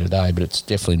many's there today, but it's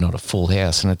definitely not a full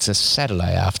house, and it's a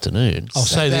Saturday afternoon. I'll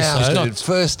say this, Now, though. dude,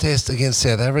 first test against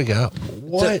South Africa.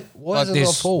 Why Like is it not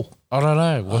this- full? I don't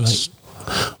know. What's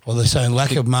Well, they're saying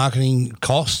lack of marketing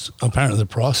costs. Apparently, the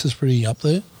price is pretty up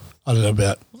there. I don't know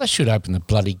about. they should open the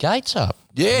bloody gates up.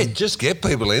 Yeah, just get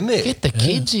people in there. Get the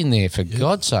kids in there, for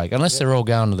God's sake. Unless they're all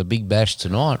going to the Big Bash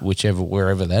tonight,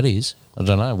 wherever that is. I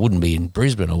don't know. It wouldn't be in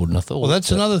Brisbane, I wouldn't have thought. Well,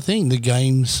 that's another thing. The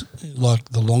games, like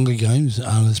the longer games,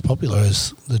 aren't as popular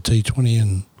as the T20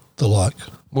 and the like.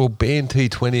 Well, ban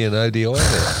T20 and ODI now.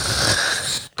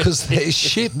 Because they're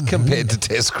shit compared to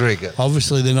Test cricket.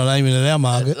 Obviously, they're not aiming at our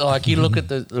market. Like you look at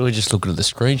we're just looking at the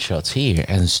screenshots here,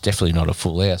 and it's definitely not a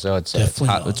full house. I'd say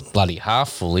it's bloody half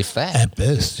full, if that. At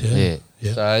best, yeah.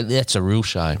 So that's a real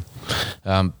shame.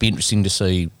 Be interesting to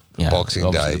see. You know, Boxing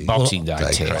obviously Day. the Boxing Day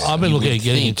Day test. crowd. I've been You looking would at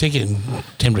getting a think- ticket and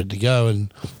tempted to go,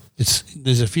 and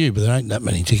there's a few, but there ain't that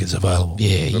many tickets available.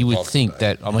 Yeah, you would Boxing think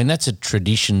that. I mean, that's a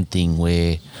tradition thing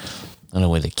where I don't know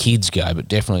where the kids go, but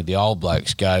definitely the old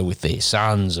blokes go with their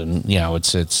sons, and you know,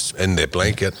 it's And their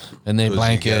blanket. And their 'Cause you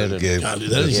blanket gotta and- give- Can't do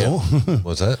that anymore.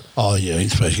 What's that? Oh, yeah, I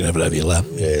suppose you can have it over your lap.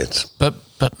 Yeah, it's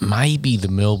But maybe the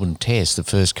Melbourne test, the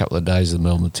first couple of days of the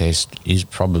Melbourne test, is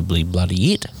probably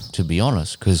bloody it, to be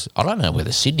honest, because I don't know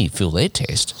whether Sydney fill their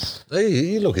test. Hey,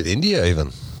 you look at India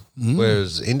even.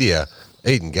 Whereas India,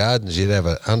 Eden Gardens, you'd have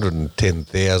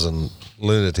 110,000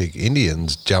 lunatic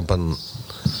Indians jumping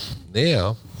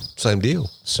now. Same deal.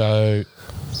 So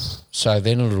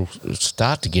then it'll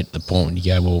start to get to the point when you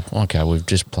go, well, okay, we've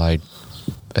just played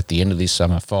at the end of this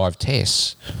summer 5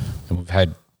 tests, and we've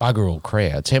had bugger all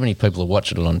crowds. How many people are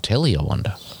watching it on telly, I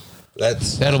wonder?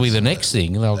 That'll be the next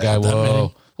thing. And they'll go,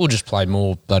 well, we'll just play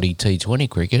more bloody T20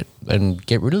 cricket and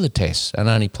get rid of the tests and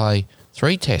only play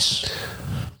 3 tests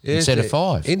instead of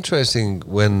 5. Interesting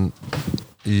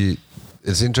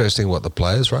it's interesting what the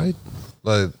players rate.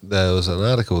 Like, there was an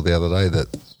article the other day that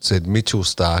said Mitchell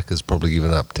Stark has probably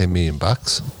given up $10 million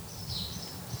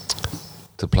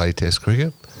to play Test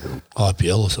cricket.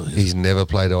 IPL or something. He's never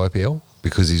played IPL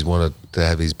because he's wanted to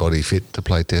have his body fit to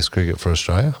play Test cricket for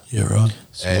Australia. Yeah, right.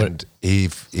 And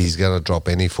if he's going to drop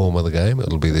any form of the game,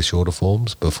 it'll be the shorter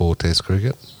forms before Test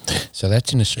cricket. So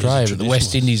that's in Australia, but the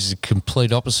West Indies is the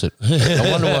complete opposite.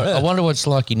 I wonder what it's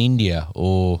like in India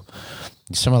or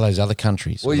some of those other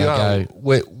countries. Well,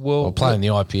 where they go, I'll play in the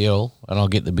the IPL and I'll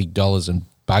get the big dollars and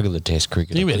bugger the Test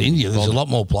cricket. Think about India, there's a lot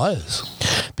more players.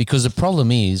 Because the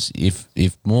problem is, if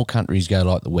more countries go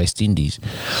like the West Indies,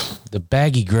 the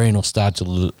baggy green will start to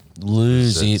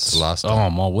lose It's its luster. oh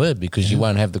my word, because you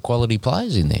won't have the quality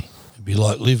players in there. It'd be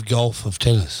like live golf of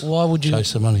tennis. Why would you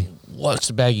Chase the money. What's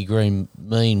the baggy green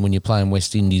mean when you're playing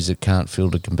West Indies that can't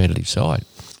field a competitive side?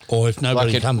 Or if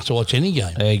nobody Like comes to watch any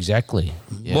game. Exactly.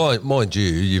 Yeah. Mind you,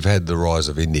 you've had the rise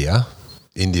of India.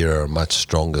 India are a much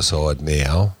stronger side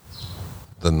now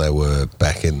than they were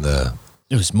back in the...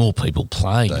 There's more people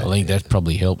playing. I think that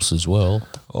probably helps as well.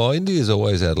 Oh, India's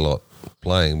always had a lot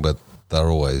playing, but they're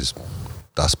always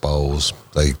dust bowls.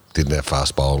 They didn't have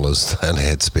fast bowlers. They only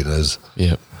had spinners.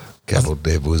 Yep. Kapil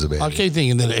Dev was about I it. keep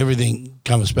thinking that everything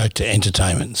comes back to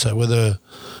entertainment. So whether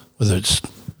it's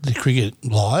the cricket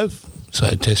live, so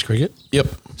Test cricket. Yep.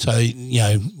 So,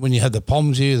 when you have the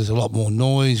Poms here, there's a lot more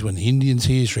noise. When the Indians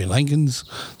here, Sri Lankans,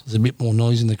 there's a bit more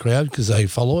noise in the crowd because they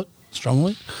follow it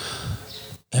strongly.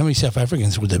 How many South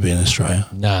Africans would there be in Australia?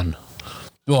 None.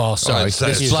 Well, sorry, I'd say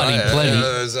there's it's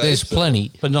plenty. There's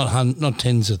plenty. But not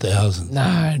tens of thousands.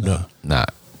 No.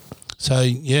 So,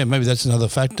 maybe that's another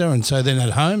factor. And so then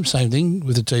at home, same thing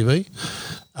with the TV.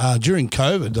 During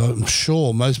COVID, I'm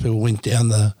sure most people went down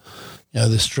the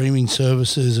streaming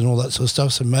services and all that sort of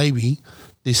stuff. So maybe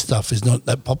this stuff is not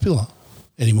that popular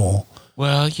anymore.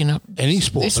 Well, Any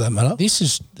sport for that matter. This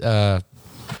is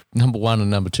number 1 and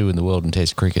number 2 in the world in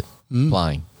Test cricket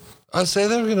playing. I'd say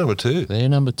they were number 2. They're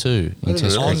number 2 in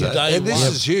Test realise cricket. that. And this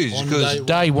is huge On because...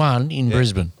 day Day 1 in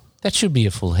Brisbane. That should be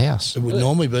a full house. It would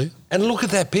normally be. And look at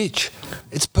that pitch.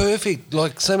 It's perfect.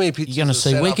 Like so many pitches. You're going to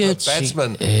see wickets.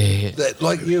 Batsmen.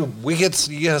 Wickets,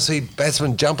 you're going to see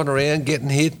batsmen jumping around, getting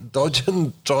hit,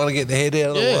 dodging, trying to get the head out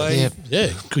of the way.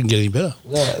 Yeah, couldn't get any better.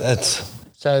 No, that's...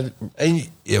 So, And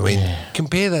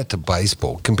compare that to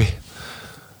baseball. Compare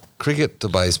cricket to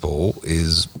baseball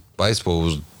is...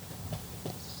 Baseball's...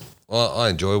 Well, I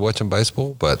enjoy watching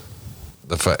baseball, but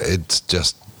it's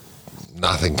just...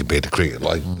 nothing compared to cricket.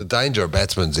 Like the danger of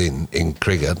batsmen's in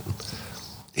cricket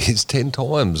is 10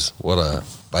 times what a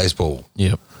baseball.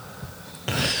 yep.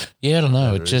 Yeah, I don't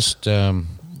know. It just,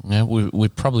 we're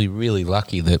probably really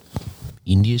lucky that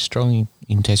India's strong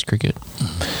in Test cricket.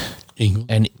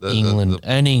 England.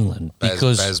 And England,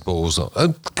 because Bazball's.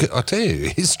 I tell you,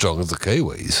 he's strong as the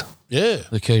Kiwis. Yeah.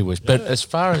 the Kiwis. But as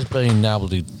far as being able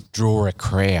to draw a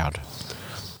crowd,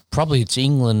 probably it's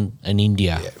England and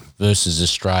India versus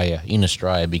Australia in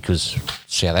Australia because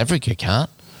South Africa can't.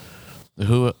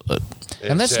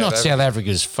 And that's not South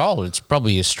Africa's fault. It's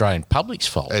probably Australian public's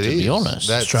fault, to be honest.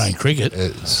 That's Australian cricket.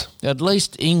 At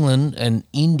least England and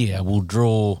India will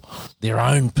draw their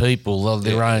own people,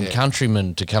 their own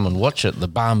countrymen to come and watch it. The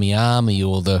Barmy Army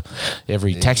or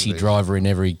every taxi driver in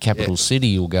every capital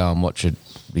city will go and watch it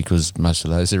because most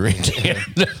of those are Indian.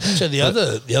 So the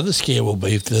other scare will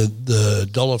be if the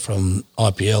dollar from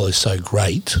IPL is so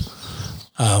great,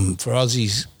 for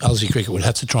Aussie cricket would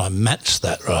have to try and match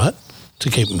that, right, to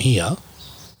keep them here,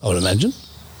 I would imagine,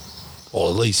 or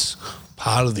at least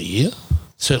part of the year.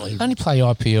 Certainly. Only play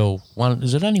IPL one.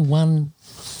 Is it only one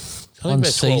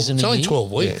season? It's a only year?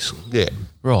 12 weeks. Yeah.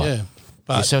 Right. Yeah. Yeah,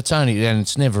 But so it's only, and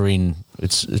it's never in.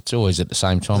 It's always at the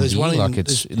same time of there's the year, one like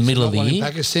it's in the middle of the one year.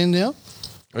 in Pakistan now.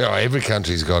 Yeah, every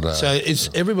country's got a... So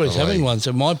everybody's having one.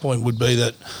 So my point would be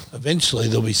that eventually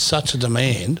there'll be such a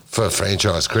demand for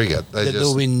franchise cricket. that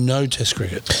there'll be no Test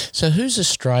cricket. So who's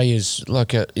Australia's,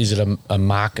 is it a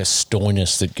Marcus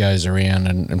Stoinis that goes around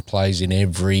and plays in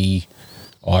every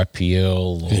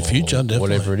IPL or In the future, definitely.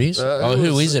 whatever it is?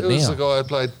 Who is it Who was now? the guy who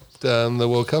played the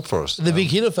World Cup for us? The big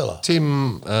hitter fella.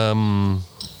 Tim...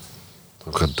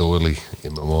 I've got Doyley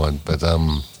in my mind, but...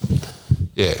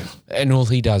 yeah. And all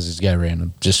he does is go around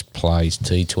and just plays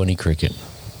T20 cricket,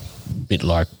 a bit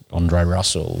like Andre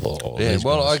Russell. Yeah,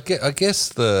 well, I guess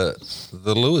the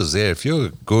lure's there. If you're a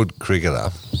good cricketer,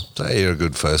 say you're a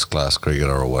good first-class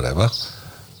cricketer or whatever,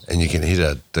 and you can hit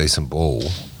a decent ball,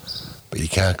 but you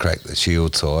can't crack the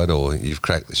Shield side, or you've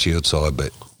cracked the Shield side,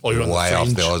 but Or you're on the way off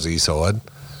the fringe. Aussie side,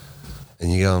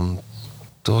 and you're going,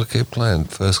 do I keep playing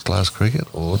first-class cricket,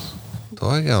 or do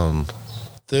I go and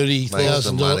make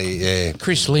some $30,000. money? Yeah,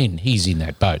 Chris Lynn, he's in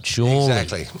that boat, sure.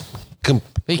 exactly.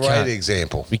 He Great can't-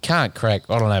 example. We can't crack.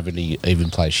 I don't know if he even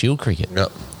plays Shield cricket.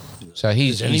 Yep. So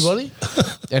he's Anybody?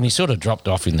 and he sort of dropped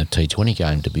off in the T20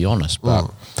 game, to be honest.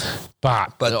 But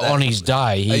But on that- his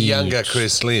day, A younger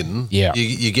Chris Lynn, Yeah.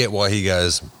 you get why he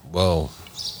goes, well,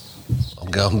 I'm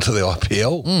going to the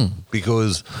IPL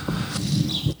because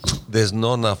there's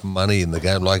not enough money in the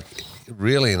game. Like,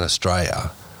 really in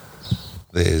Australia,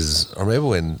 I remember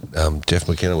when Jeff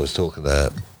McKenna was talking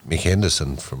to Mick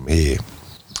Henderson from here,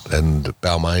 and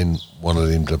Balmain wanted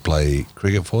him to play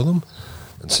cricket for them,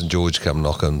 and St George come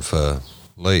knocking for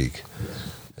league.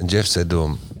 And Jeff said to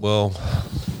him, well,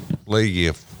 league,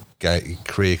 your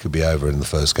career could be over in the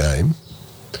first game.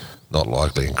 Not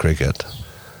likely in cricket.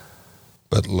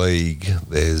 But league,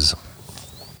 there's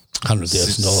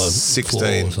 $100,000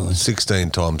 floor or something. 16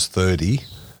 times 30,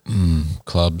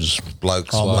 Clubs. blokes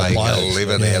Oh, make players. a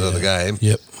living Yeah, out of the yeah. game.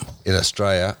 Yep. In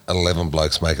Australia, 11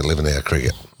 blokes make a living out of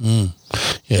cricket. Yeah,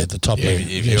 at the top of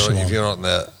If you're not in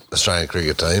the Australian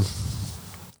cricket team,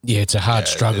 Yeah, it's a hard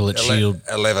struggle at Shield.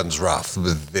 11's rough.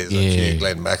 There's a Yeah. few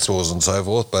Glenn Maxwell's and so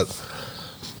forth, but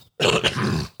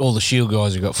All the Shield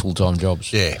guys have got full-time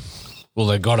jobs. yeah, Well,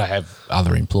 they've got to have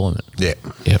other employment. yeah.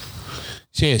 Yep.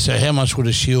 So how much would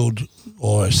a Shield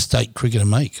or a state cricketer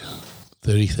make?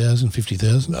 30,000,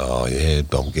 50,000? Oh, yeah,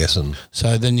 I'm guessing.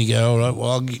 So then you go, all right,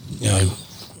 well, I'll get,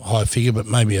 high figure, but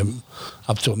maybe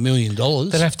up to $1 million.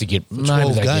 They'd have to get for maybe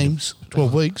 12 they games,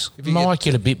 12 weeks. might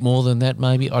get a bit more than that,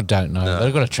 maybe. I don't know.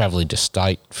 They've got to travel into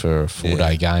state for a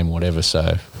 4-day game, whatever.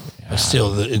 So, But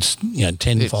still, it's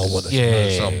tenfold what they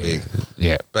It's yeah, not big.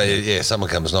 yeah. But yeah, someone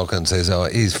comes knocking and says, oh,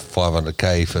 here's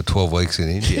 $500K for 12 weeks in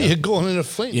India. You're gone in a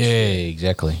flinch. Yeah,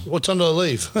 exactly. What time do I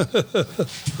leave?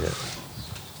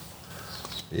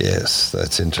 Yes,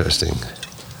 that's interesting.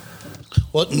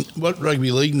 What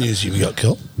rugby league news have you got,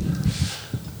 Kel?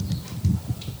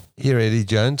 Here, Eddie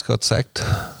Jones got sacked.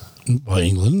 By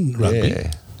England, rugby.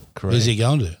 Yeah, correct. Where's he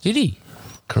going to? Did he?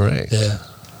 Correct. Yeah.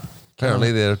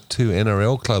 Apparently, there are 2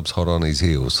 NRL clubs hot on his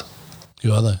heels.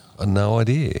 Who are they? I have no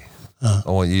idea. I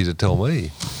want you to tell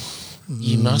me.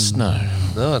 You must know.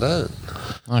 No, I don't.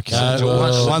 Okay.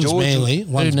 One's George- Manly.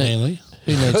 One's knew- Manly.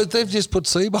 Who needs? They've just put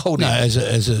Seabold No,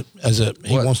 in.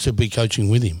 he What? wants to be coaching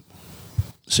with him.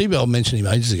 Seabell mentioned him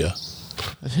ages ago.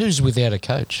 Who's without a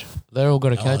coach? They're all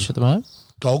got a coach at the moment.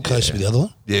 Gold Coast with the other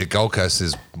one. Yeah, Gold Coast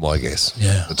is my guess.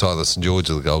 Yeah. It's either St George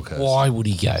or the Gold Coast. Why would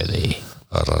he go there?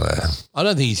 I don't know. I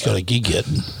don't think he's got a gig yet.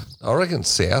 I reckon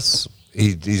South.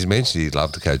 He's mentioned he'd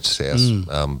love to coach South,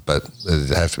 but it'd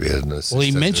have to be an assistant. Well,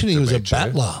 he mentioned he to was a Metro.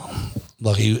 battler.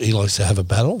 Like he likes to have a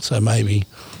battle, so maybe.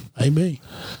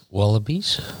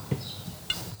 Wallabies?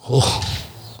 Oh,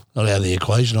 not out of the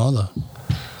equation either.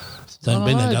 Don't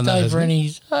been there, done that. Dave hasn't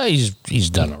he? Rennie's, he's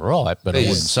done it right, but I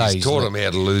wouldn't say He's taught them how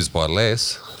to lose by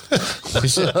less.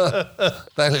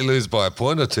 They only lose by a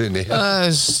point or two now.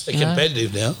 They're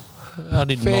competitive now. I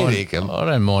didn't Fair mind. dinkum. I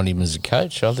don't mind him as a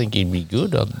coach. I think he'd be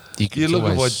good. You look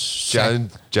at what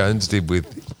Jones did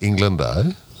with England,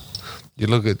 though. You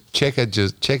look at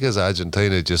Checa's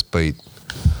Argentina just beat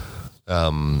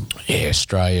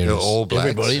Australia. the All Blacks.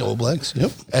 Everybody, All Blacks.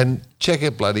 Yep. And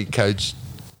Checa bloody coached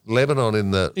Lebanon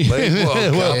in the League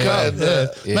World World Cup.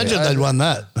 Cup. And, Imagine if they'd won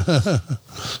that.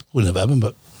 Wouldn't have happened,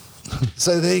 but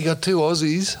So there you got 2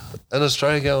 Aussies and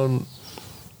Australia go and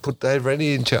put Dave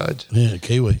Rennie in charge. yeah,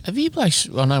 Kiwi. Have you blokes?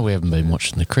 I know we haven't been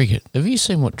watching the cricket. Have you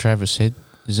seen what Travis Head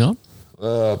is on?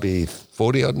 I'll be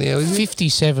 40 odd now, is he?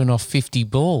 57 off 50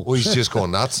 balls. Well, he's just gone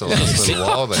nuts the last little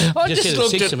while then. I Just just, hit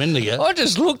looked 6 at a minute ago. I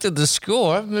just looked at the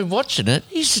score. I haven't been watching it.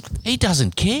 He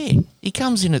doesn't care. He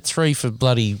comes in at 3 for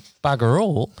bloody bugger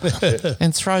all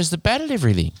and throws the bat at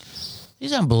everything.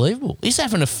 He's unbelievable. He's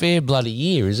having a fair bloody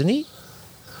year, isn't he?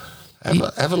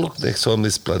 Have a look next time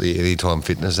this bloody Anytime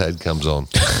Fitness ad comes on.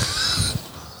 I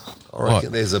reckon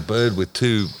What? there's a bird with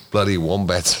 2 bloody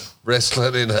wombats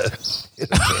wrestling in a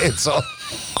dance on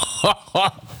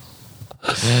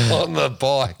the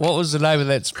bike. What was the name of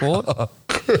that sport?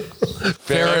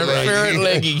 Ferret Ferret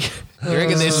legging. You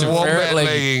reckon there's some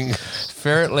Wombat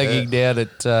ferret legging down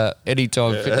at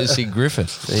Anytime Fitness in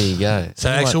Griffith. There you go. So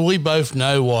actually, we both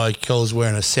know why Cole's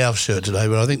wearing a South shirt today,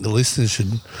 but I think the listeners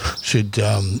should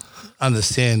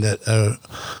understand that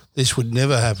this would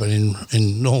never happen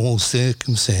in normal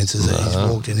circumstances. That he's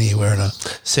walked in here wearing a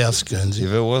South Guernsey.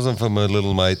 If it wasn't for my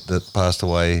little mate that passed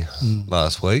away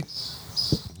last week,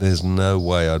 there's no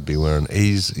way I'd be wearing.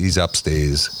 He's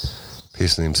upstairs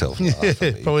pissing himself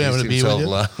laughing. He Probably having pissed a beer with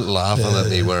himself laughing at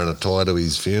me wearing a tie to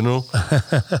his funeral.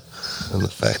 And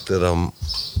the fact that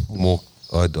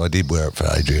I did wear it for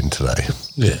Adrian today.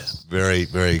 Yeah. Very,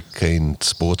 very keen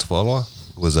sports follower.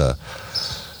 Was a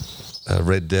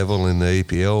Red Devil in the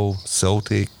EPL,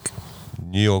 Celtic,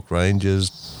 New York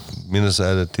Rangers,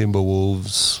 Minnesota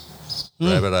Timberwolves,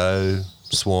 Rabbitoh,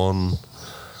 Swan.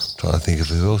 Trying to think of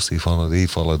who else he followed. He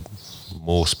followed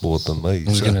more sport than me. I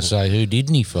was so- going to say, who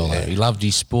didn't he follow? He loved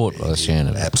his sport by the sound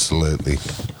of it. Absolutely.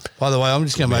 By the way, I'm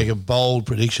just going to make a bold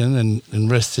prediction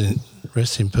and rest in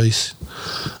peace,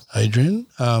 Adrian.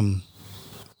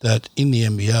 That in the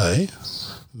NBA,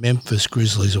 Memphis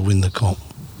Grizzlies will win the comp.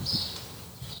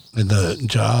 And the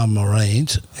Ja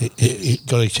Morant, you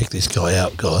got to check this guy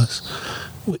out, guys.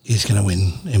 He's going to win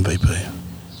MVP.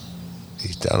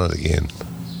 He's done it again.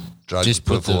 Drugged Just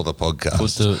put before the- the podcast.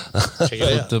 Put the Check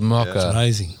it out. the mocker, It's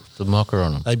amazing. the mocker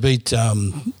on him. They beat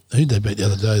who'd they beat the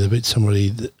other day? They beat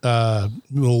somebody,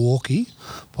 Milwaukee,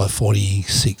 by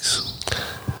 46.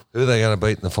 Who are they going to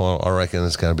beat in the final? I reckon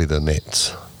it's going to be the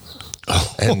Nets.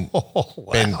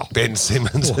 And Ben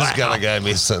Simmons is going to go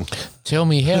missing. Tell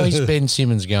me, how is Ben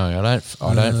Simmons going? I don't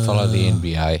follow the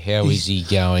NBA. How is he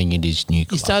going in his new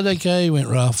club? He started okay, went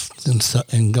rough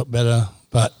and got better,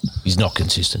 but He's not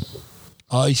consistent.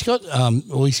 he's got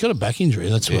a back injury.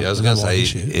 That's what I was going to say,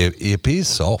 issue. he appears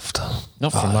soft.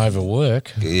 Not from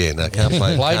overwork. Yeah, no, can't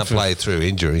play through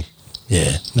injury.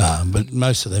 Yeah, no, but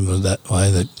most of them are that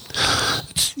way. That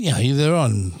it's, they're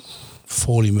on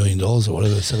 $40 million or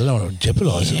whatever, so they don't want to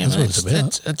jeopardise it. That's what it's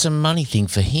about. It's a money thing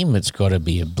for him. It's got to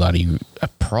be a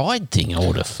pride thing, I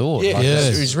would have thought. Yeah. Like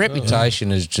Yes. his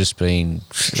reputation has just been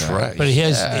Trash. But he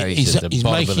has. he's at the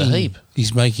bottom of the heap.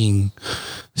 He's making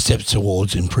steps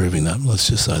towards improving that. Let's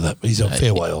just say that. But he's a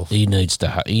fair way off. He needs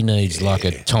like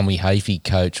a Tommy Hafey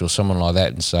coach or someone like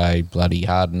that and say, bloody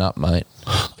harden up, mate.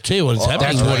 I'll tell you what it's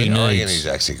happening. That's what he I reckon needs. he's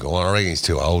actually gone. I reckon he's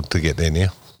too old to get there now.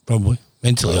 Probably.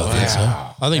 Mentally, I think so.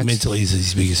 I think mentally is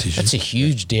his biggest issue. That's a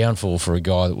huge downfall for a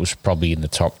guy that was probably in the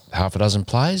top half a dozen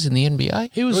players in the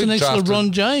NBA. He was the next drafted- LeBron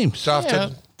James.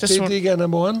 Drafted. that's Did what- he go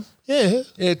number one? Yeah.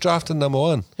 Yeah, drafted number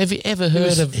one. Have you ever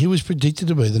heard of He was predicted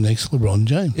to be the next LeBron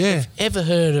James. Yeah. ever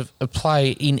heard of a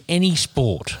player in any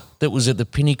sport that was at the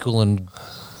pinnacle and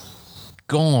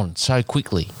gone so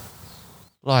quickly?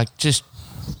 Like just,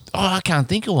 I can't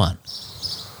think of one.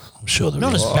 I'm sure there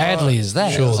Not is. as badly as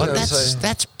that. Sure. Like, I was gonna say-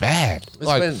 that's bad.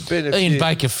 Like been a Ian few-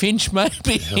 Baker Finch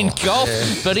maybe in golf,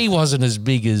 but he wasn't as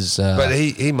big as. But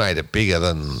he made it bigger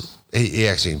than he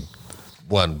actually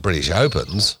won British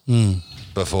Opens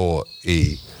before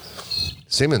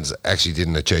Simmons actually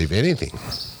didn't achieve anything.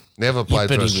 Never played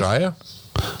but for he was- Australia.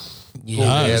 yeah, he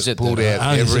out- was at pulled the- out.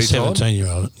 Only every a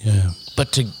 17-year-old. Yeah.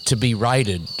 But to be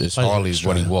rated as Played highly as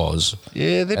what he Australia. was,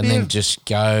 Yeah, they'd and be then a- just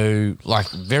go like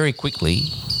very quickly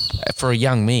for a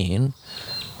young man.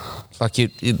 Like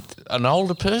an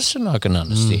older person, I can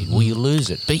understand. Well, you lose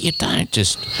it, but you don't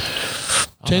just.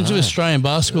 In terms of Australian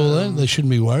basketball, though, they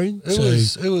shouldn't be worried. It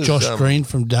was, Josh Green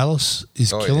from Dallas is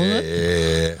killing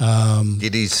it. Yeah.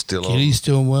 Giddy's still on. Giddy's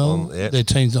doing well. yeah. Their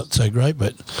team's not so great,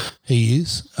 but he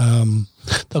is.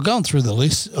 They're going through the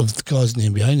list of the guys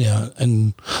in the NBA now,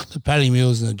 and the Patty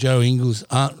Mills and the Joe Ingles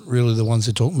aren't really the ones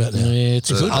they're talking about now. Yeah, it's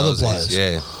It's good. other Aussies, players.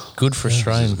 Yeah. Good for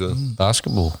Australian good.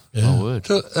 basketball. Yeah. My word.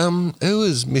 So, who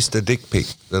was Mr. Dick Pick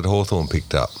that Hawthorn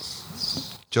picked up?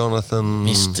 Jonathan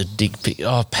Mr. Dick Pick.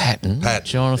 Oh, Patton.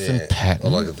 Jonathan yeah. Patton. I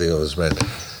like to think it was man.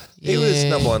 He was Yeah.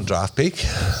 number one draft pick.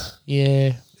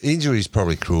 Yeah. Injuries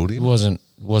probably cruelled He him. wasn't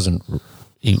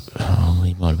he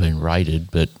might have been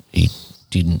rated, but he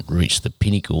didn't reach the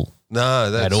pinnacle. No,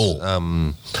 that's At all.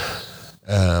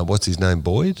 What's his name?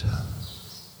 Boyd.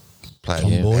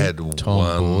 Played Boyd. had Tom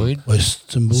one Boyd.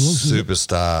 Western Bulldogs.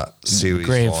 superstar series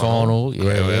Grand final, yeah.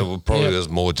 It probably Yep. was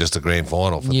more just a grand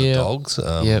final for the Yep. Dogs.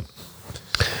 Yep.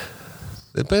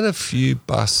 There've been a few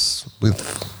busts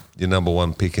with your number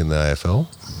one pick in the AFL.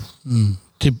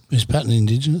 Is Patton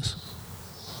Indigenous?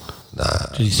 Nah,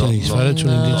 Did he send his photo to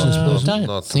an Indigenous I person? don't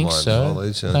not to think my so.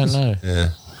 knowledge. Don't know. Yeah.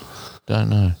 Don't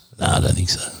know. No, I don't think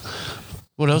so.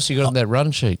 What else you got on that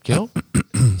run sheet, Kel?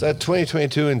 So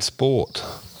 2022 in sport.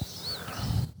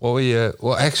 What were your?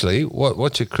 Well, actually,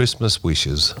 what's your Christmas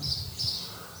wishes?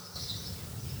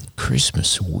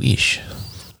 Christmas wish.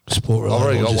 Sport I've related.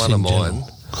 already or got just one of in general? mine.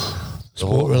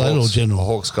 Sport related or The general?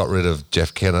 Hawks got rid of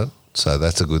Jeff Kennett, so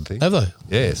that's a good thing. Have they?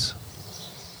 Yes.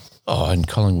 Oh, and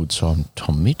Collingwood signed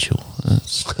Tom Mitchell.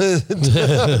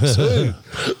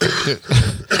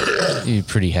 You're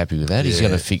pretty happy with that. He's Yeah.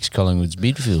 going to fix Collingwood's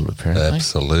midfield, apparently.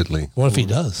 Absolutely. What if he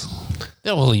does?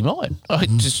 Yeah, well, he might.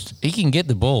 He can get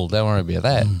the ball. Don't worry about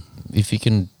that. If he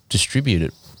can distribute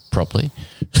it properly.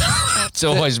 It's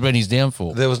always been his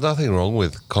downfall. There was nothing wrong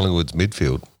with Collingwood's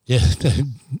midfield. Yeah,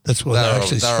 that's why they're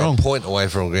actually They're strong. a point away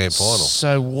from a grand final.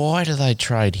 So why do they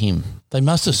trade him? They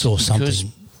must have saw Because-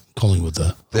 something. Collingwood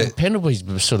though. They- Pendlebury's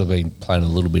sort of been playing a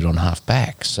little bit on half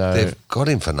back. So They've got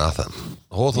him for nothing.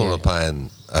 Hawthorn are paying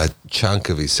a chunk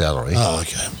of his salary. Oh,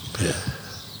 okay. Yeah.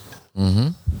 Mm-hmm.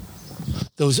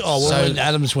 There was when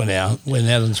Adams went out, when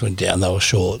Adams went down, they were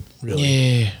short. Really.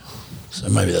 yeah. So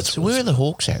maybe that's So where are the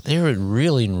Hawks at? They're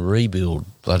really in rebuild,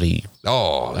 bloody,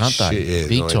 Oh, aren't shit. they? Yeah,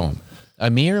 Big I mean, time.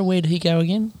 O'Meara, where'd he go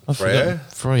again? I forgot.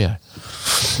 Freo?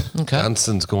 Freo. Okay.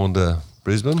 Dunstan's gone to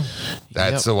Brisbane.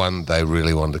 That's Yep. the one they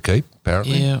really wanted to keep,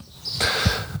 apparently. Yeah.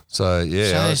 So, yeah.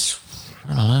 So there's,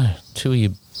 I don't know, two of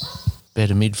your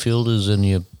better midfielders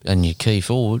and your key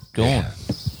forward gone.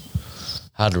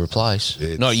 Hard to replace.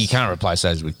 It's- No, you can't replace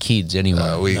those with kids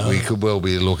anyway. we could well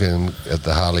be looking at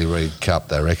the Harley Reid Cup.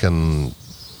 They reckon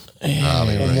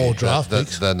Harley Or Reid, more draft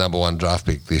picks. the number one draft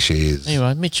pick this year is,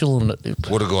 Anyway, Mitchell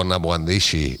would have gone number one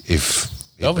this year if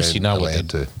he'd obviously been know what allowed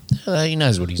they're to. he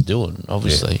knows what he's doing,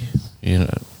 obviously. You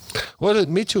know, Well,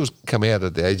 Mitchell's come out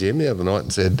at the AGM the other night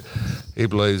and said he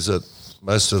believes that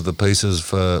most of the pieces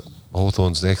for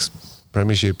Hawthorn's next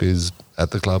premiership is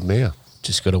at the club now.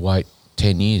 just got to wait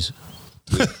 10 years.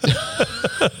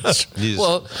 Yes.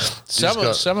 Well, some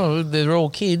of them, they're all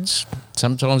kids.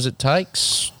 Sometimes it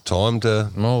takes. Time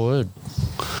to... My word.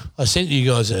 I sent you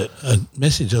guys a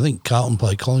message. I think Carlton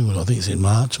played Collingwood. I think it's in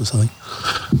March or something.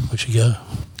 We should go.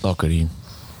 Lock it in.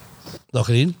 Lock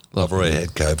it in. I've already had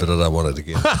COVID. I don't want it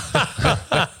again.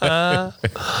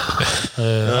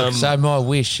 So my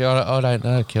wish, I don't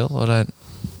know, Kel. I don't.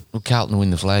 Well, Carlton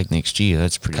win the flag next year.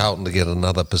 That's pretty. Carlton to get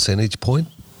another percentage point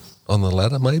on the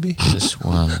ladder, maybe? Just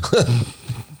one.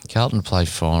 Carlton play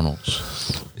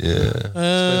finals. Yeah.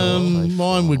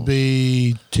 Mine would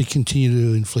be to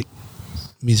continue to inflict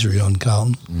misery on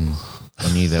Carlton.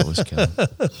 I knew that was coming.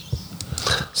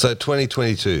 So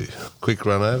 2022, quick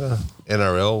run over.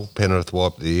 NRL, Penrith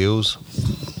wiped the Eels.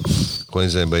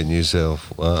 Queensland beat New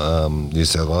South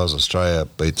Wales. Australia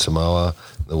beat Samoa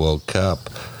in the World Cup.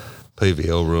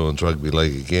 PVL ruins rugby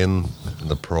league again. And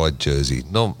the Pride jersey.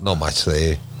 Not much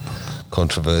there.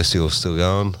 Controversial still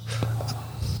going.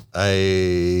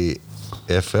 AFL.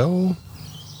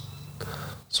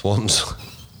 Swans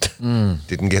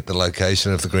didn't get the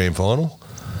location of the grand final.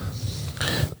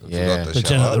 Yeah. They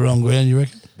turned up the wrong ground, you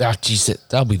reckon? Oh, geez,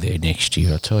 they'll be there next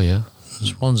year, I tell you.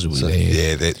 Swans will be there.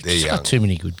 Yeah, they're Just young. got too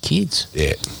many good kids.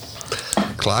 Yeah.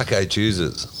 Clarko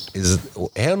chooses.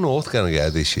 How North going to go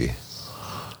this year?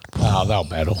 Oh, they'll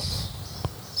battle.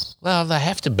 Well, they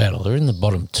have to battle. They're in the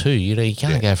bottom two. You know, you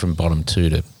can't go from bottom 2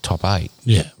 to top 8.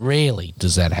 Yeah. Rarely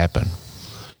does that happen.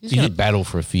 He's going to battle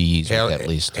for a few years with that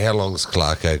list. How long's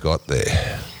Clarko got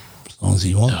there? As long as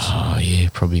he wants. Oh, yeah,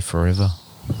 probably forever.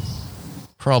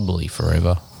 Probably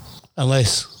forever.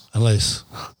 Unless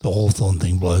the Hawthorn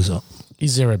thing blows up.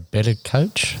 Is there a better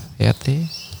coach out there?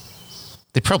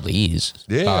 There probably is.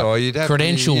 Yeah, But or you'd have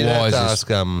credential-wise, to ask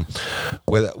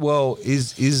whether. Well,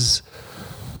 is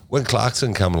when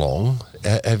Clarkson come along,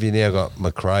 have you now got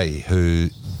McRae, who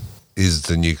is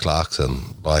the new Clarkson?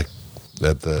 Like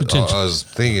that. I was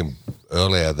thinking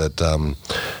earlier that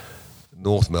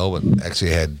North Melbourne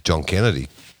actually had John Kennedy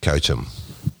coach him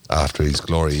after his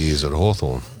glory years at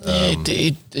Hawthorn. I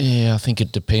think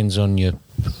it depends on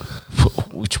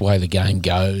which way the game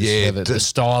goes. Yeah, whether the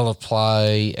style of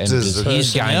play and does his the game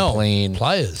personnel, plan.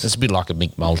 players. It's a bit like a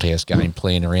Mick Malthouse game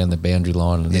plan around the boundary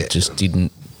line, and it just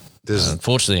didn't.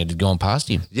 Unfortunately, it had gone past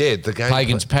him. Yeah, the game.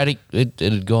 Pagan's Paddock, it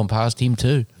had gone past him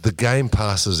too. The game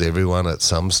passes everyone at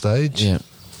some stage. Yeah.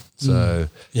 So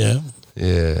Yeah.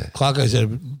 yeah. Clarko's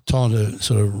had time to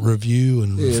sort of review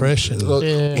and refresh and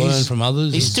learn from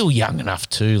others. He's still young enough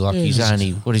too. Like he's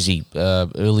only, what is he,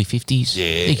 early 50s?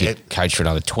 Yeah. He could coach for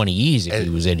another 20 years if he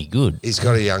was any good. He's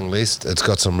got a young list. It's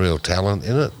got some real talent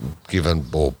in it,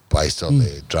 based on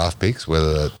their draft picks.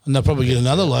 And they'll probably get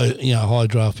another high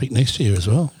draft pick next year as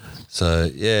well. So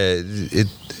yeah,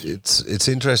 it's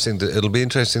interesting. It'll be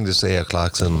interesting to see how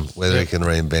Clarkson, whether he can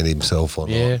reinvent himself or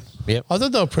not. Yep. I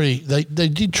thought they were pretty. They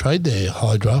did trade their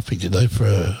high draft pick, did they?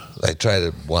 They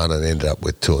traded one and ended up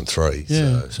with 2 and 3.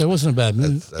 Yeah, so it wasn't a bad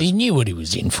move. He knew what he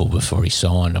was in for before he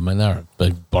signed. I mean, they were at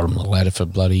the bottom of the ladder for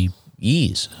bloody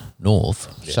years,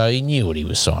 North. Yeah. So he knew what he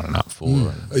was signing up for.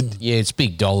 And, it's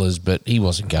big dollars, but he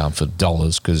wasn't going for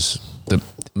dollars because the $1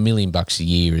 million a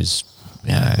year is,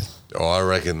 I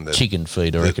reckon that chicken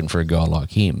feed. I reckon for a guy like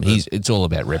him, it's all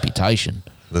about reputation.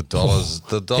 The dollars,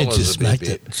 it just smacked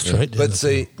it straight down. But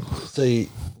see,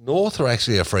 North are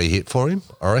actually a free hit for him,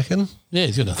 I reckon. Yeah,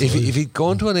 he's got If he'd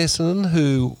gone to an Essendon,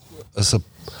 who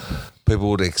people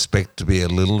would expect to be a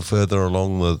little further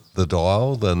along the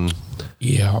dial, then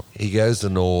he goes to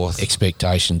North.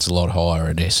 Expectations a lot higher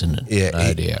at Essendon. Yeah,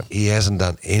 no doubt. He hasn't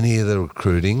done any of the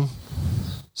recruiting.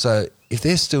 So if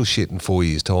they're still shit in 4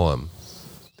 years' time,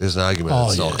 there's an argument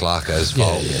it's not Clarko's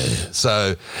fault. Yeah.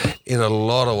 So in a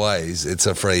lot of ways, it's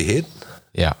a free hit.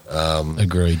 Yeah,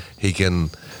 agreed. He can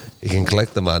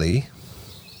collect the money.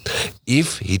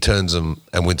 If he turns them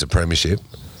and wins a premiership,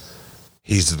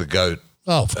 he's the GOAT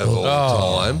of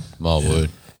all time. My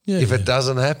word. Yeah, if it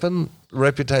doesn't happen,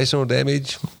 reputational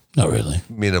damage, not really.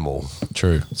 Minimal.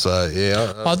 True. So,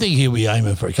 I think he'll be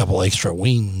aiming for a couple of extra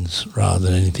wins rather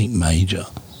than anything major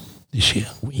this year.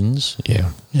 Wins?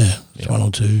 Yeah. Yeah. 1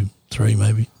 or 2, 3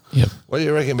 maybe. Yep. What do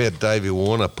you reckon about Davey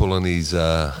Warner pulling his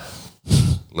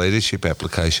leadership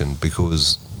application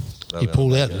because... He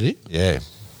pulled out, did he? Yeah.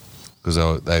 Because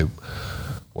they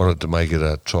wanted to make it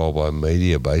a trial by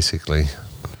media, basically.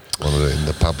 Wanted it in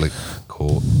the public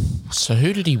court. So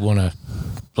who did he want to...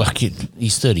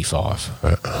 he's 35.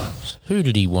 Right. Who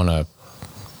did he want to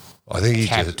I think he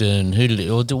captain?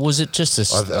 Or was it just a?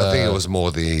 I think it was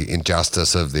more the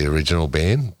injustice of the original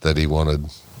ban that he wanted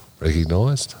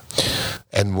recognised.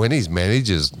 And when his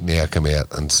managers now come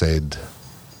out and said,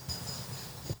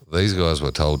 these guys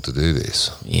were told to do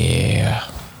this. Yeah.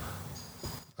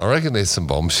 I reckon there's some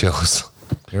bombshells.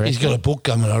 He's got a book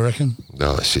coming, I reckon.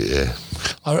 Oh, shit, yeah.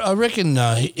 I reckon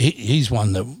he's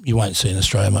one that you won't see in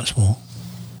Australia much more.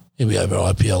 He'll be over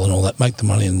IPL and all that, make the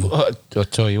money. And I'll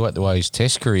tell you what, the way his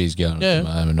test career is going at the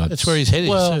moment. That's where his head is.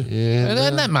 Well, too.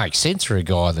 and that makes sense for a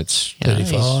guy that's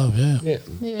 35,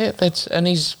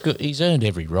 he's earned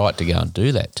every right to go and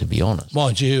do that, to be honest.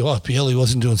 Mind you, IPL, he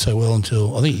wasn't doing so well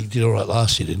until, I think he did all right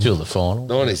last year, didn't he? Till the final.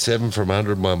 97 from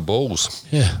 101 balls.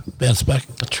 Yeah, bounced back.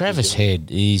 But Travis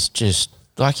Head is just,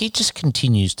 like, he just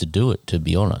continues to do it, to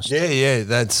be honest. Yeah,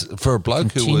 that's for a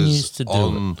bloke who was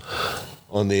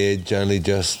on the edge, only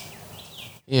just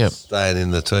staying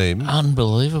in the team.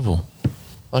 Unbelievable.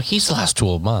 Like, his last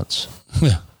 12 months.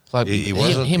 Yeah. Like, He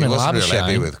wasn't really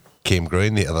happy with Kim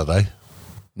Green the other day.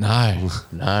 No.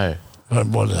 I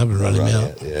haven't run him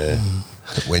out. Yeah.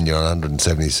 When you're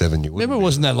 177, you wouldn't. Remember, it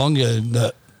wasn't that long ago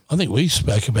that I think we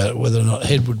spoke about whether or not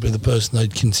Head would be the person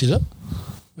they'd consider.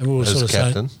 Remember, we were As sort of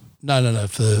captain? saying, no,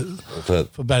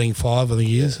 for batting 5, I think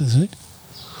he is, isn't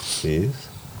he? He is.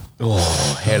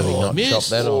 Oh, how do they not missed. chop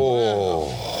that on?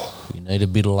 Oh, You need a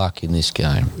bit of luck in this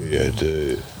game. yeah,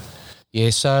 dude. Yeah,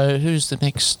 so who's the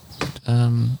next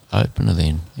opener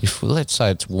then? If let's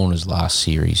say it's Warner's last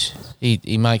series,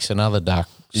 he makes another duck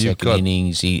second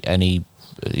innings,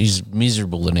 he's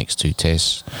miserable the next 2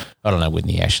 tests. I don't know when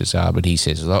the Ashes are, but he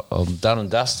says, I'm done and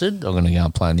dusted. I'm going to go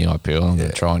and play in the IPL. I'm going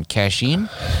to try and cash in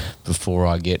before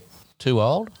I get too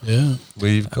old. Yeah. Well,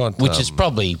 you've got Which is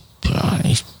probably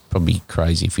he's probably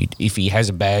crazy if he has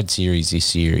a bad series this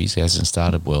series, hasn't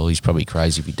started well. He's probably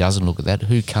crazy if he doesn't look at that.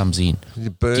 Who comes in?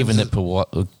 Given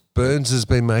that Burns has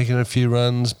been making a few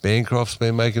runs. Bancroft's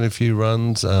been making a few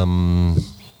runs.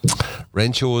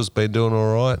 Renshaw's been doing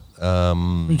all right.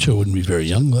 Renshaw wouldn't be very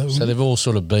young, though. So they've all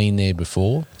sort of been there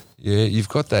before. Yeah, you've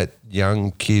got that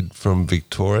young kid from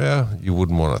Victoria. You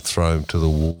wouldn't want to throw him to the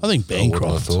wall. I think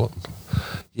Bancroft. I thought.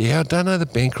 Yeah, I don't know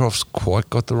that Bancroft's quite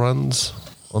got the runs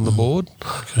on the board.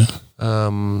 Okay.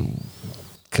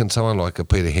 Can someone like a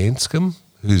Peter Hanscom,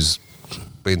 who's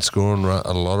been scoring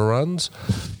a lot of runs,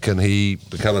 can he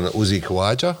become an Uzi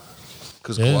Khawaja?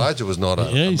 Because Khawaja was not an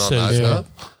opener.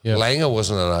 Yeah. Langer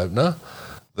wasn't an opener.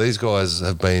 These guys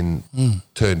have been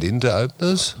turned into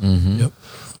openers. Mm-hmm. Yep.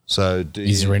 So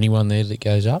Is there anyone there that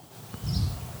goes up?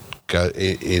 Go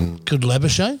in? Could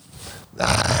Labuschagne?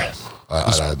 Nah,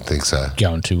 I don't think so.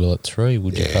 Going too well at 3,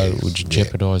 would you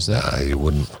jeopardise that? No, you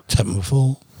wouldn't. It's happened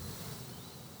before.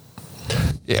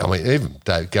 Yeah, I mean, even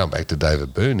going back to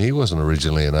David Boone, he wasn't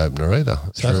originally an opener either.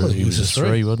 Exactly. He was a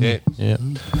 3, wasn't he? Yeah.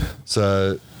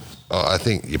 So I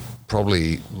think you're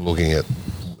probably looking at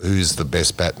who's the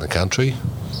best bat in the country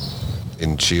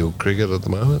in Shield cricket at the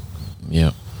moment.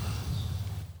 Yeah.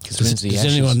 Does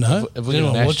anyone know? Is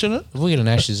anyone watching it? Have we got an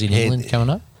Ashes in England coming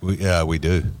up? We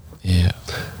do. Yeah.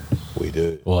 We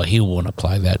do. Well, he'll want to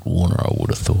play that, Warner, I would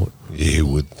have thought. You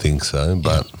would think so,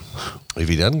 but if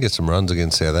he doesn't get some runs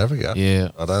against South Africa,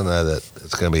 I don't know that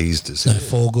it's going to be his No decision.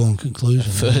 foregone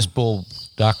conclusion. First ball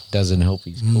duck doesn't help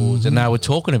his cause. And they were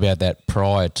talking about that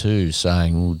prior to,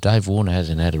 saying, well, Dave Warner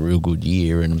hasn't had a real good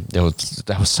year, and they were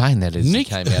saying that as he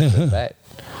came out to the bat.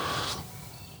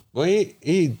 Well,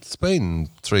 it's been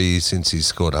 3 years since he's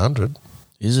scored 100.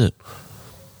 Is it?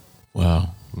 Wow.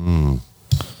 I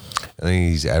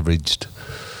think he's averaged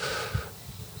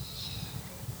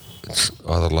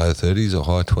either low 30s or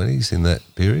high 20s in that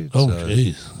period. Oh,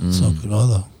 jeez. It's not good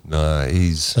either. No,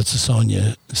 he's... That's a sign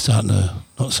you're starting to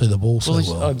not see the ball so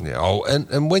well.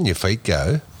 And when your feet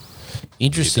go...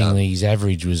 Interestingly, his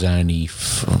average was only,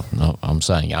 I'm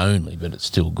saying only, but it's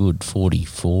still good,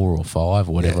 44 or 5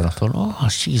 or whatever. And I thought, oh,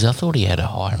 geez, I thought he had a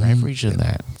higher average than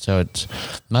that. So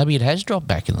maybe it has dropped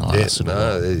back in the last little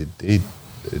while. It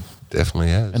definitely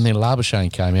has. And then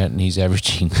Labuschagne came out and he's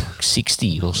averaging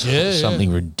 60 or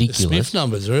something ridiculous. The Smith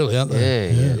numbers, really, aren't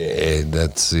they? Yeah,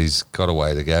 he's got a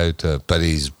way to go but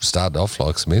he's started off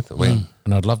like Smith. I mean,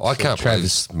 and I'd love to I can't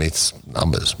believe Smith's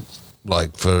numbers.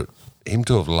 Like, for him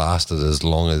to have lasted as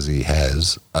long as he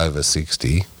has, over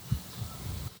 60.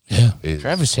 Yeah.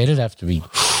 Travis Head would have to be...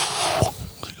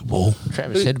 Ball.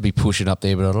 Travis Head would be pushing up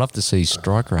there, but I'd love to see his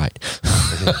strike rate.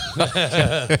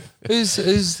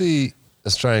 Who's the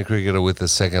Australian cricketer with the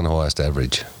second highest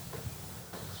average?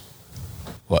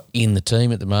 What, in the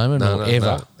team at the moment or ever?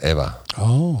 No, ever.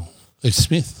 Oh, it's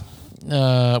Smith.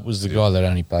 It was the guy that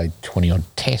only played 20-odd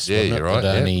tests. Yeah, you're right.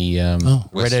 Only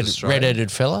West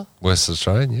red-headed fella. West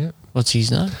Australian, yeah. What's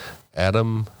his name?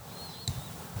 Adam.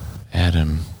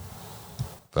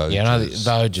 Voges. Yeah, no,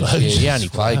 Voges. Yeah, he only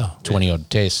played Wow. 20-odd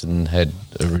tests and had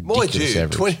a Mind ridiculous you,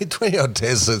 average. 20 odd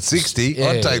tests at 60. Yeah.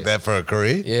 I'd take that for a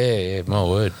career. Yeah, my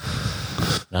word.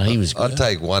 No, he was good. I'd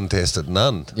take one test at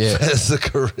none Yeah. as a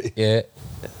career. Yeah.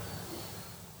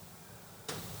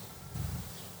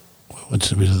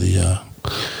 What's a bit of the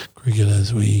cricket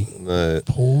as we No,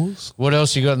 pause? What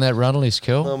else you got in that run list,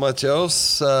 Kel? not much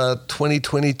else.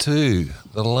 2022,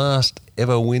 the last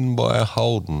ever win by a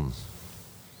Holden.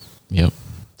 Yep.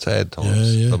 Sad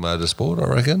times Yeah, yeah. for motorsport, I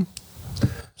reckon.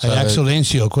 Hey, Axel, to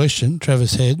answer your question,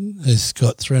 Travis Head has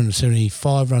got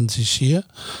 375 runs this year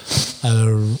at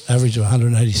an average of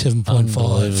 187.5.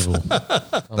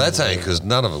 Unbelievable. That's only because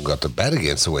none of them got to bat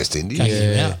against the West Indies. Can't get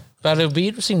him out. But it'll be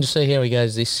interesting to see how he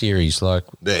goes this series. Like,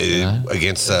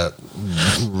 Against that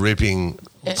ripping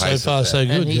So pace far, of so that.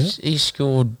 good. and Yeah? he's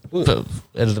scored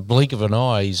at the blink of an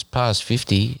eye. He's past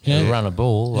 50. Yeah. A run a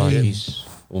ball, like Yeah. he's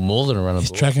more than a run a He's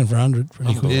ball. tracking for 100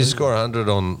 pretty quick. You score 100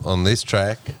 on this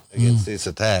track against this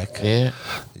attack, Yeah,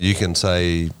 you can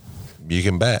say you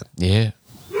can bat. yeah.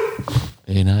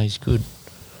 No, he's good.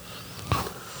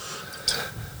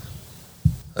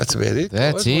 That's about it.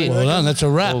 That's guys. it. Well done. That's a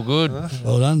wrap. All good.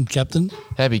 Well done, Captain.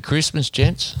 Happy Christmas,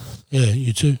 gents. Yeah,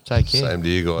 you too. Take care. Same to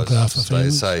you Look guys. after Stay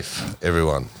families. safe,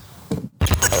 everyone.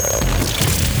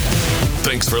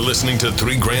 Thanks for listening to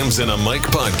 3 Grams and a Mic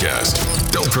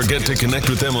podcast. Don't forget to connect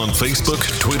with them on Facebook,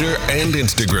 Twitter, and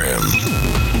Instagram.